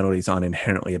sense, and penalties aren't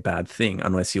inherently a bad thing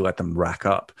unless you let them rack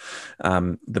up.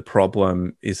 The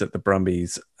problem is that the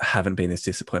Brumbies haven't been as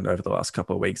disciplined over the last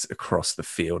couple of weeks across the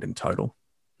field in total.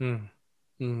 Be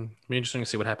interesting to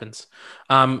see what happens.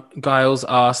 Giles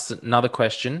asked another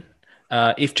question.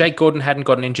 If Jake Gordon hadn't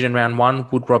gotten injured in round 1,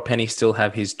 would Rob Penny still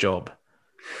have his job?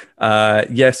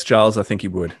 Yes, Giles, I think he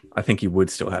would. I think he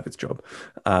would still have his job.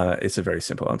 It's a very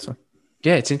simple answer.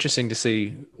 Yeah, it's interesting to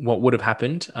see what would have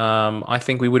happened. I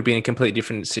think we would be in a completely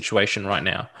different situation right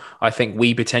now. I think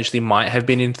we potentially might have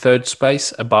been in third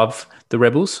space above the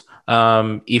Rebels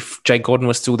if Jake Gordon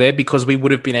was still there, because we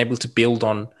would have been able to build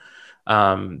on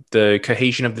the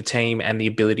cohesion of the team and the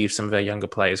ability of some of our younger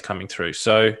players coming through.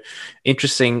 So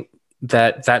interesting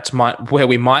that's where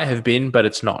we might have been, but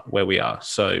it's not where we are.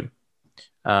 So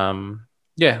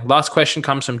last question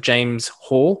comes from James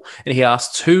Hall, and he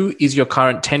asks, who is your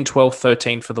current 10, 12,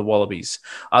 13 for the Wallabies?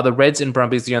 Are the Reds and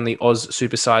Brumbies the only Oz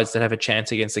super sides that have a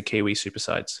chance against the Kiwi super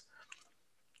sides?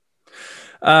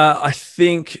 I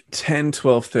think 10,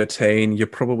 12, 13, you're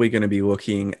probably going to be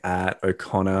looking at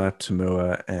O'Connor,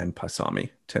 Tamua, and Paisami,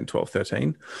 10, 12,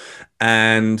 13.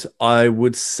 And I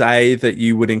would say that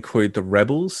you would include the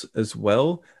Rebels as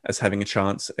well as having a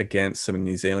chance against some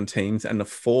New Zealand teams, and the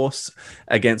Force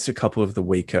against a couple of the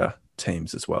weaker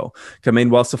teams as well. I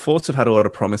mean, whilst the Force have had a lot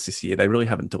of promise this year, they really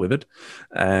haven't delivered.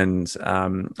 And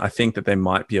I think that they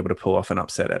might be able to pull off an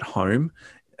upset at home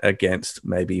against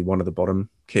maybe one of the bottom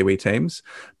Kiwi teams,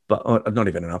 but not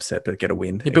even an upset, but get a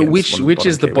win. Yeah, but which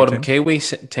is the bottom Kiwi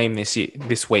team this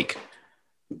week?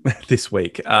 This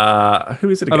week, who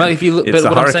is it again? If you look, it's but the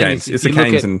what I'm saying Hurricanes. is, It's the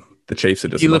Canes and the Chiefs.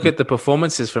 If you look at the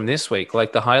performances from this week,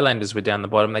 like the Highlanders were down the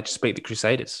bottom, they just beat the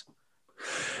Crusaders.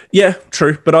 Yeah,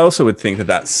 true. But I also would think that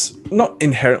that's not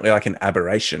inherently like an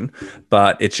aberration,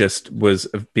 but it just was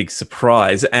a big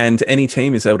surprise. And any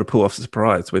team is able to pull off a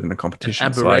surprise within a competition.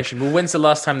 Aberration. Well, when's the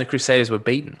last time the Crusaders were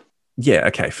beaten? Yeah,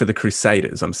 okay. For the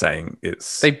Crusaders, I'm saying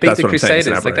They beat the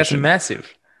Crusaders. Like, that's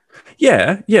massive.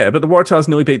 Yeah, but the Waratahs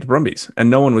nearly beat the Brumbies, and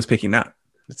no one was picking that.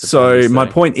 So my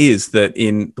point is that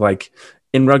in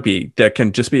rugby, there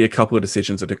can just be a couple of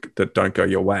decisions that don't go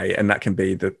your way, and that can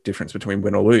be the difference between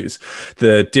win or lose.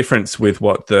 The difference with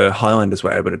what the Highlanders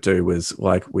were able to do was,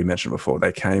 like we mentioned before,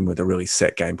 they came with a really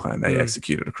set game plan. They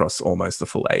executed across almost the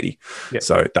full 80. Yep.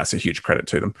 So that's a huge credit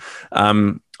to them.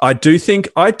 I don't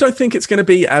think it's going to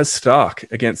be as stark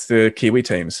against the Kiwi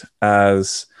teams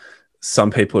as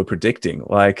some people are predicting.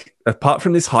 Like, apart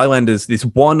from this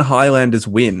one Highlanders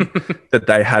win that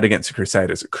they had against the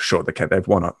Crusaders, sure, they've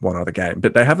won one other game,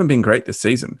 but they haven't been great this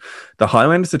season. The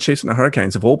Highlanders, the Chiefs, and the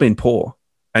Hurricanes have all been poor,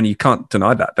 and you can't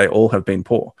deny that. They all have been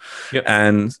poor. Yep.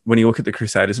 And when you look at the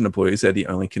Crusaders and the Blues, they're the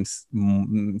only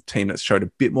team that's showed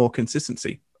a bit more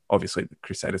consistency. Obviously, the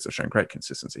Crusaders have shown great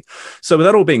consistency. So with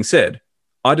that all being said,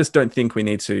 I just don't think we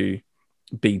need to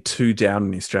be too down on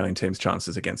the Australian team's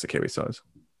chances against the Kiwi sides.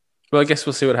 Well, I guess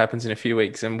we'll see what happens in a few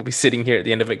weeks, and we'll be sitting here at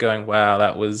the end of it going, wow,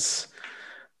 that was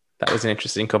an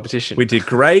interesting competition. We did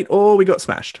great, or we got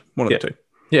smashed. One of the two.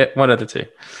 Yeah, one of the two.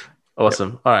 Awesome.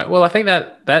 Yep. All right. Well, I think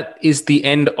that is the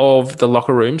end of the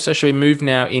locker room. So shall we move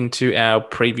now into our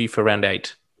preview for round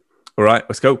 8? All right,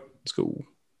 let's go. Let's go.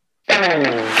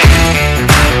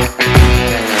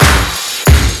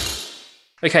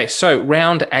 Okay, so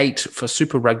round 8 for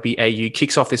Super Rugby AU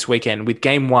kicks off this weekend with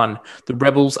game 1. The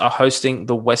Rebels are hosting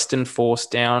the Western Force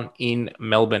down in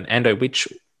Melbourne.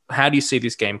 Ando, how do you see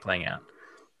this game playing out?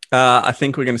 I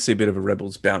think we're going to see a bit of a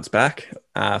Rebels bounce back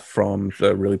from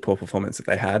the really poor performance that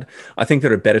they had. I think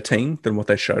they're a better team than what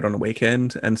they showed on the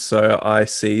weekend, and so I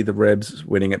see the Rebs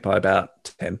winning it by about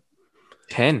 10.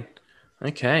 10.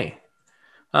 Okay.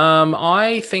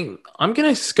 I think I'm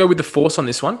going to go with the Force on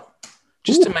this one.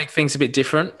 Just to make things a bit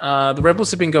different. The Rebels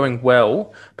have been going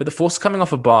well, but the Force is coming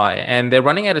off a bye, and they're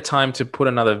running out of time to put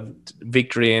another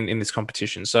victory in this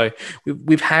competition. So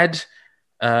we've had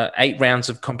 8 rounds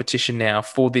of competition now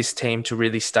for this team to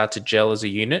really start to gel as a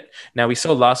unit. Now, we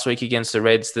saw last week against the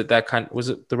Reds was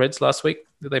it the Reds last week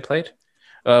that they played?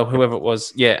 Whoever it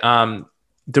was. Yeah.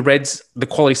 The Reds, the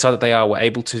quality side that they are, were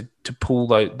able to pull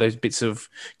those bits of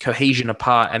cohesion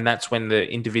apart, and that's when the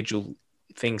individual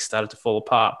things started to fall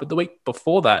apart. But the week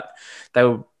before that,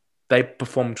 they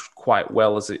performed quite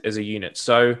well as a unit.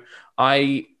 So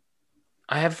I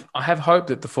have hope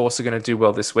that the Force are going to do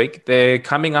well this week. They're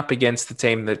coming up against the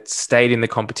team that stayed in the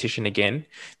competition again.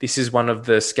 This is one of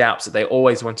the scalps that they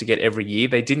always want to get every year.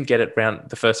 They didn't get it around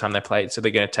the first time they played, so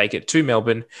they're going to take it to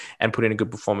Melbourne and put in a good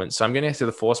performance. So I'm going to say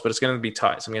the Force, but it's going to be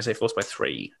tight. So I'm going to say Force by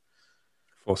 3.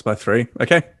 Force by 3.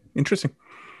 Okay, interesting.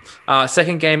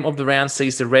 Second game of the round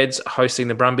sees the Reds hosting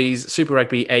the Brumbies. Super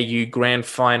Rugby AU Grand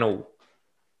Final.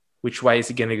 Which way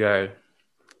is it going to go?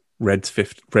 Reds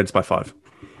by 5.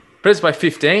 Reds by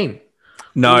 15.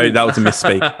 No, that was a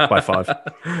misspeak. By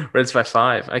 5. Reds by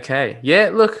 5. Okay. Yeah,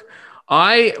 look,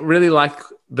 I really like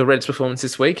the Reds' performance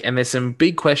this week, and there's some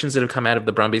big questions that have come out of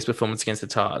the Brumbies' performance against the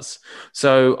Tars.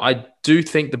 So I do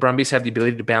think the Brumbies have the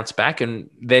ability to bounce back, and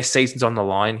their season's on the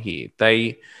line here.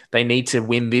 They need to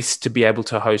win this to be able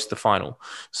to host the final.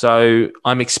 So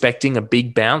I'm expecting a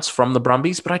big bounce from the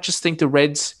Brumbies, but I just think the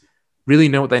Reds really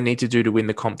know what they need to do to win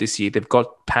the comp this year. They've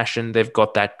got passion, they've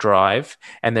got that drive,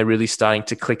 and they're really starting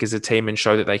to click as a team and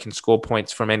show that they can score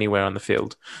points from anywhere on the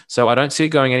field. So I don't see it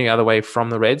going any other way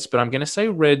from the Reds, but I'm going to say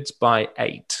Reds by 8.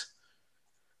 I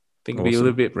think it'll be a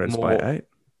little bit Reds more by 8.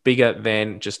 Bigger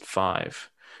than just 5.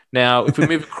 Now, if we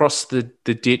move across the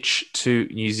ditch to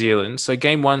New Zealand, so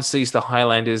game 1 sees the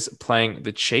Highlanders playing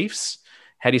the Chiefs.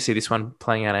 How do you see this one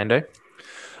playing out, Ando?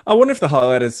 I wonder if the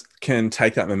Highlanders can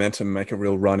take that momentum and make a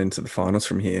real run into the finals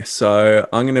from here. So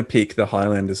I'm going to pick the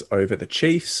Highlanders over the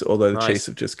Chiefs, although the Chiefs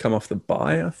have just come off the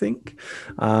bye, I think.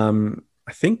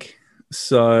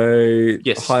 So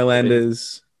yes,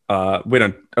 Highlanders, are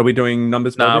we doing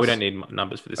numbers? No, we don't need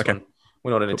numbers for this one. We're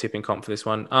not in a tipping comp for this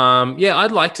one.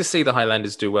 I'd like to see the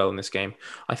Highlanders do well in this game.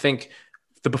 I think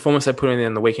the performance they put in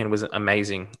on the weekend was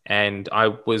amazing. And I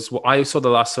saw the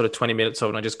last sort of 20 minutes of it,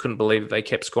 and I just couldn't believe that they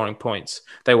kept scoring points.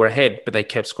 They were ahead, but they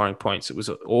kept scoring points. It was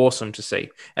awesome to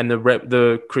see. And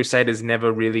the Crusaders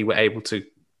never really were able to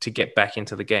get back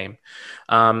into the game.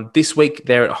 This week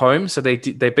they're at home, so they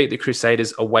beat the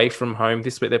Crusaders away from home.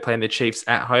 This week they're playing the Chiefs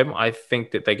at home. I think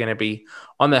that they're going to be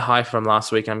on their high from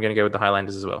last week. I'm going to go with the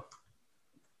Highlanders as well.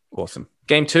 Awesome.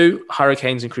 Game 2,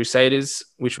 Hurricanes and Crusaders.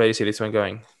 Which way do you see this one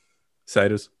going?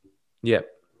 Crusaders. Yep.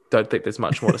 Don't think there's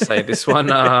much more to say. This one,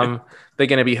 they're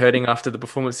going to be hurting after the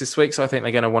performance this week, so I think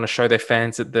they're going to want to show their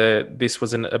fans that this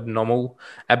was an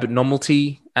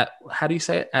abnormality. How do you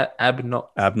say it?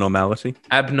 Abnormality.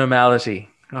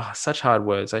 Oh, such hard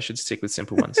words. I should stick with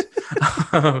simple ones.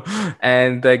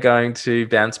 And they're going to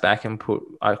bounce back and put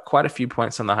quite a few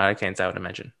points on the Hurricanes, I would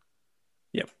imagine.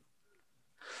 Yep.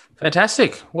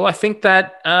 Fantastic. Well, I think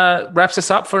that wraps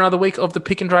us up for another week of the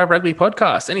Pick and Drive Rugby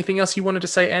podcast. Anything else you wanted to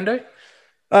say, Ando?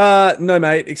 No,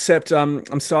 mate, except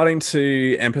I'm starting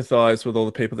to empathize with all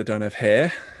the people that don't have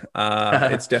hair.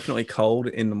 It's definitely cold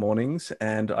in the mornings,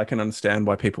 and I can understand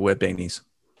why people wear beanies.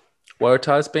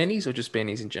 Waratahs beanies or just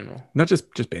beanies in general? Not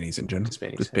just beanies in general. Just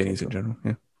beanies. Just beanies in general,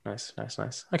 yeah. Nice.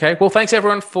 Okay, well, thanks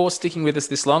everyone for sticking with us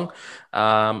this long.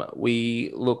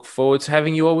 We look forward to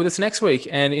having you all with us next week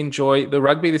and enjoy the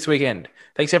rugby this weekend.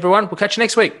 Thanks, everyone. We'll catch you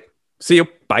next week. See you.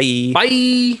 Bye.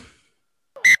 Bye.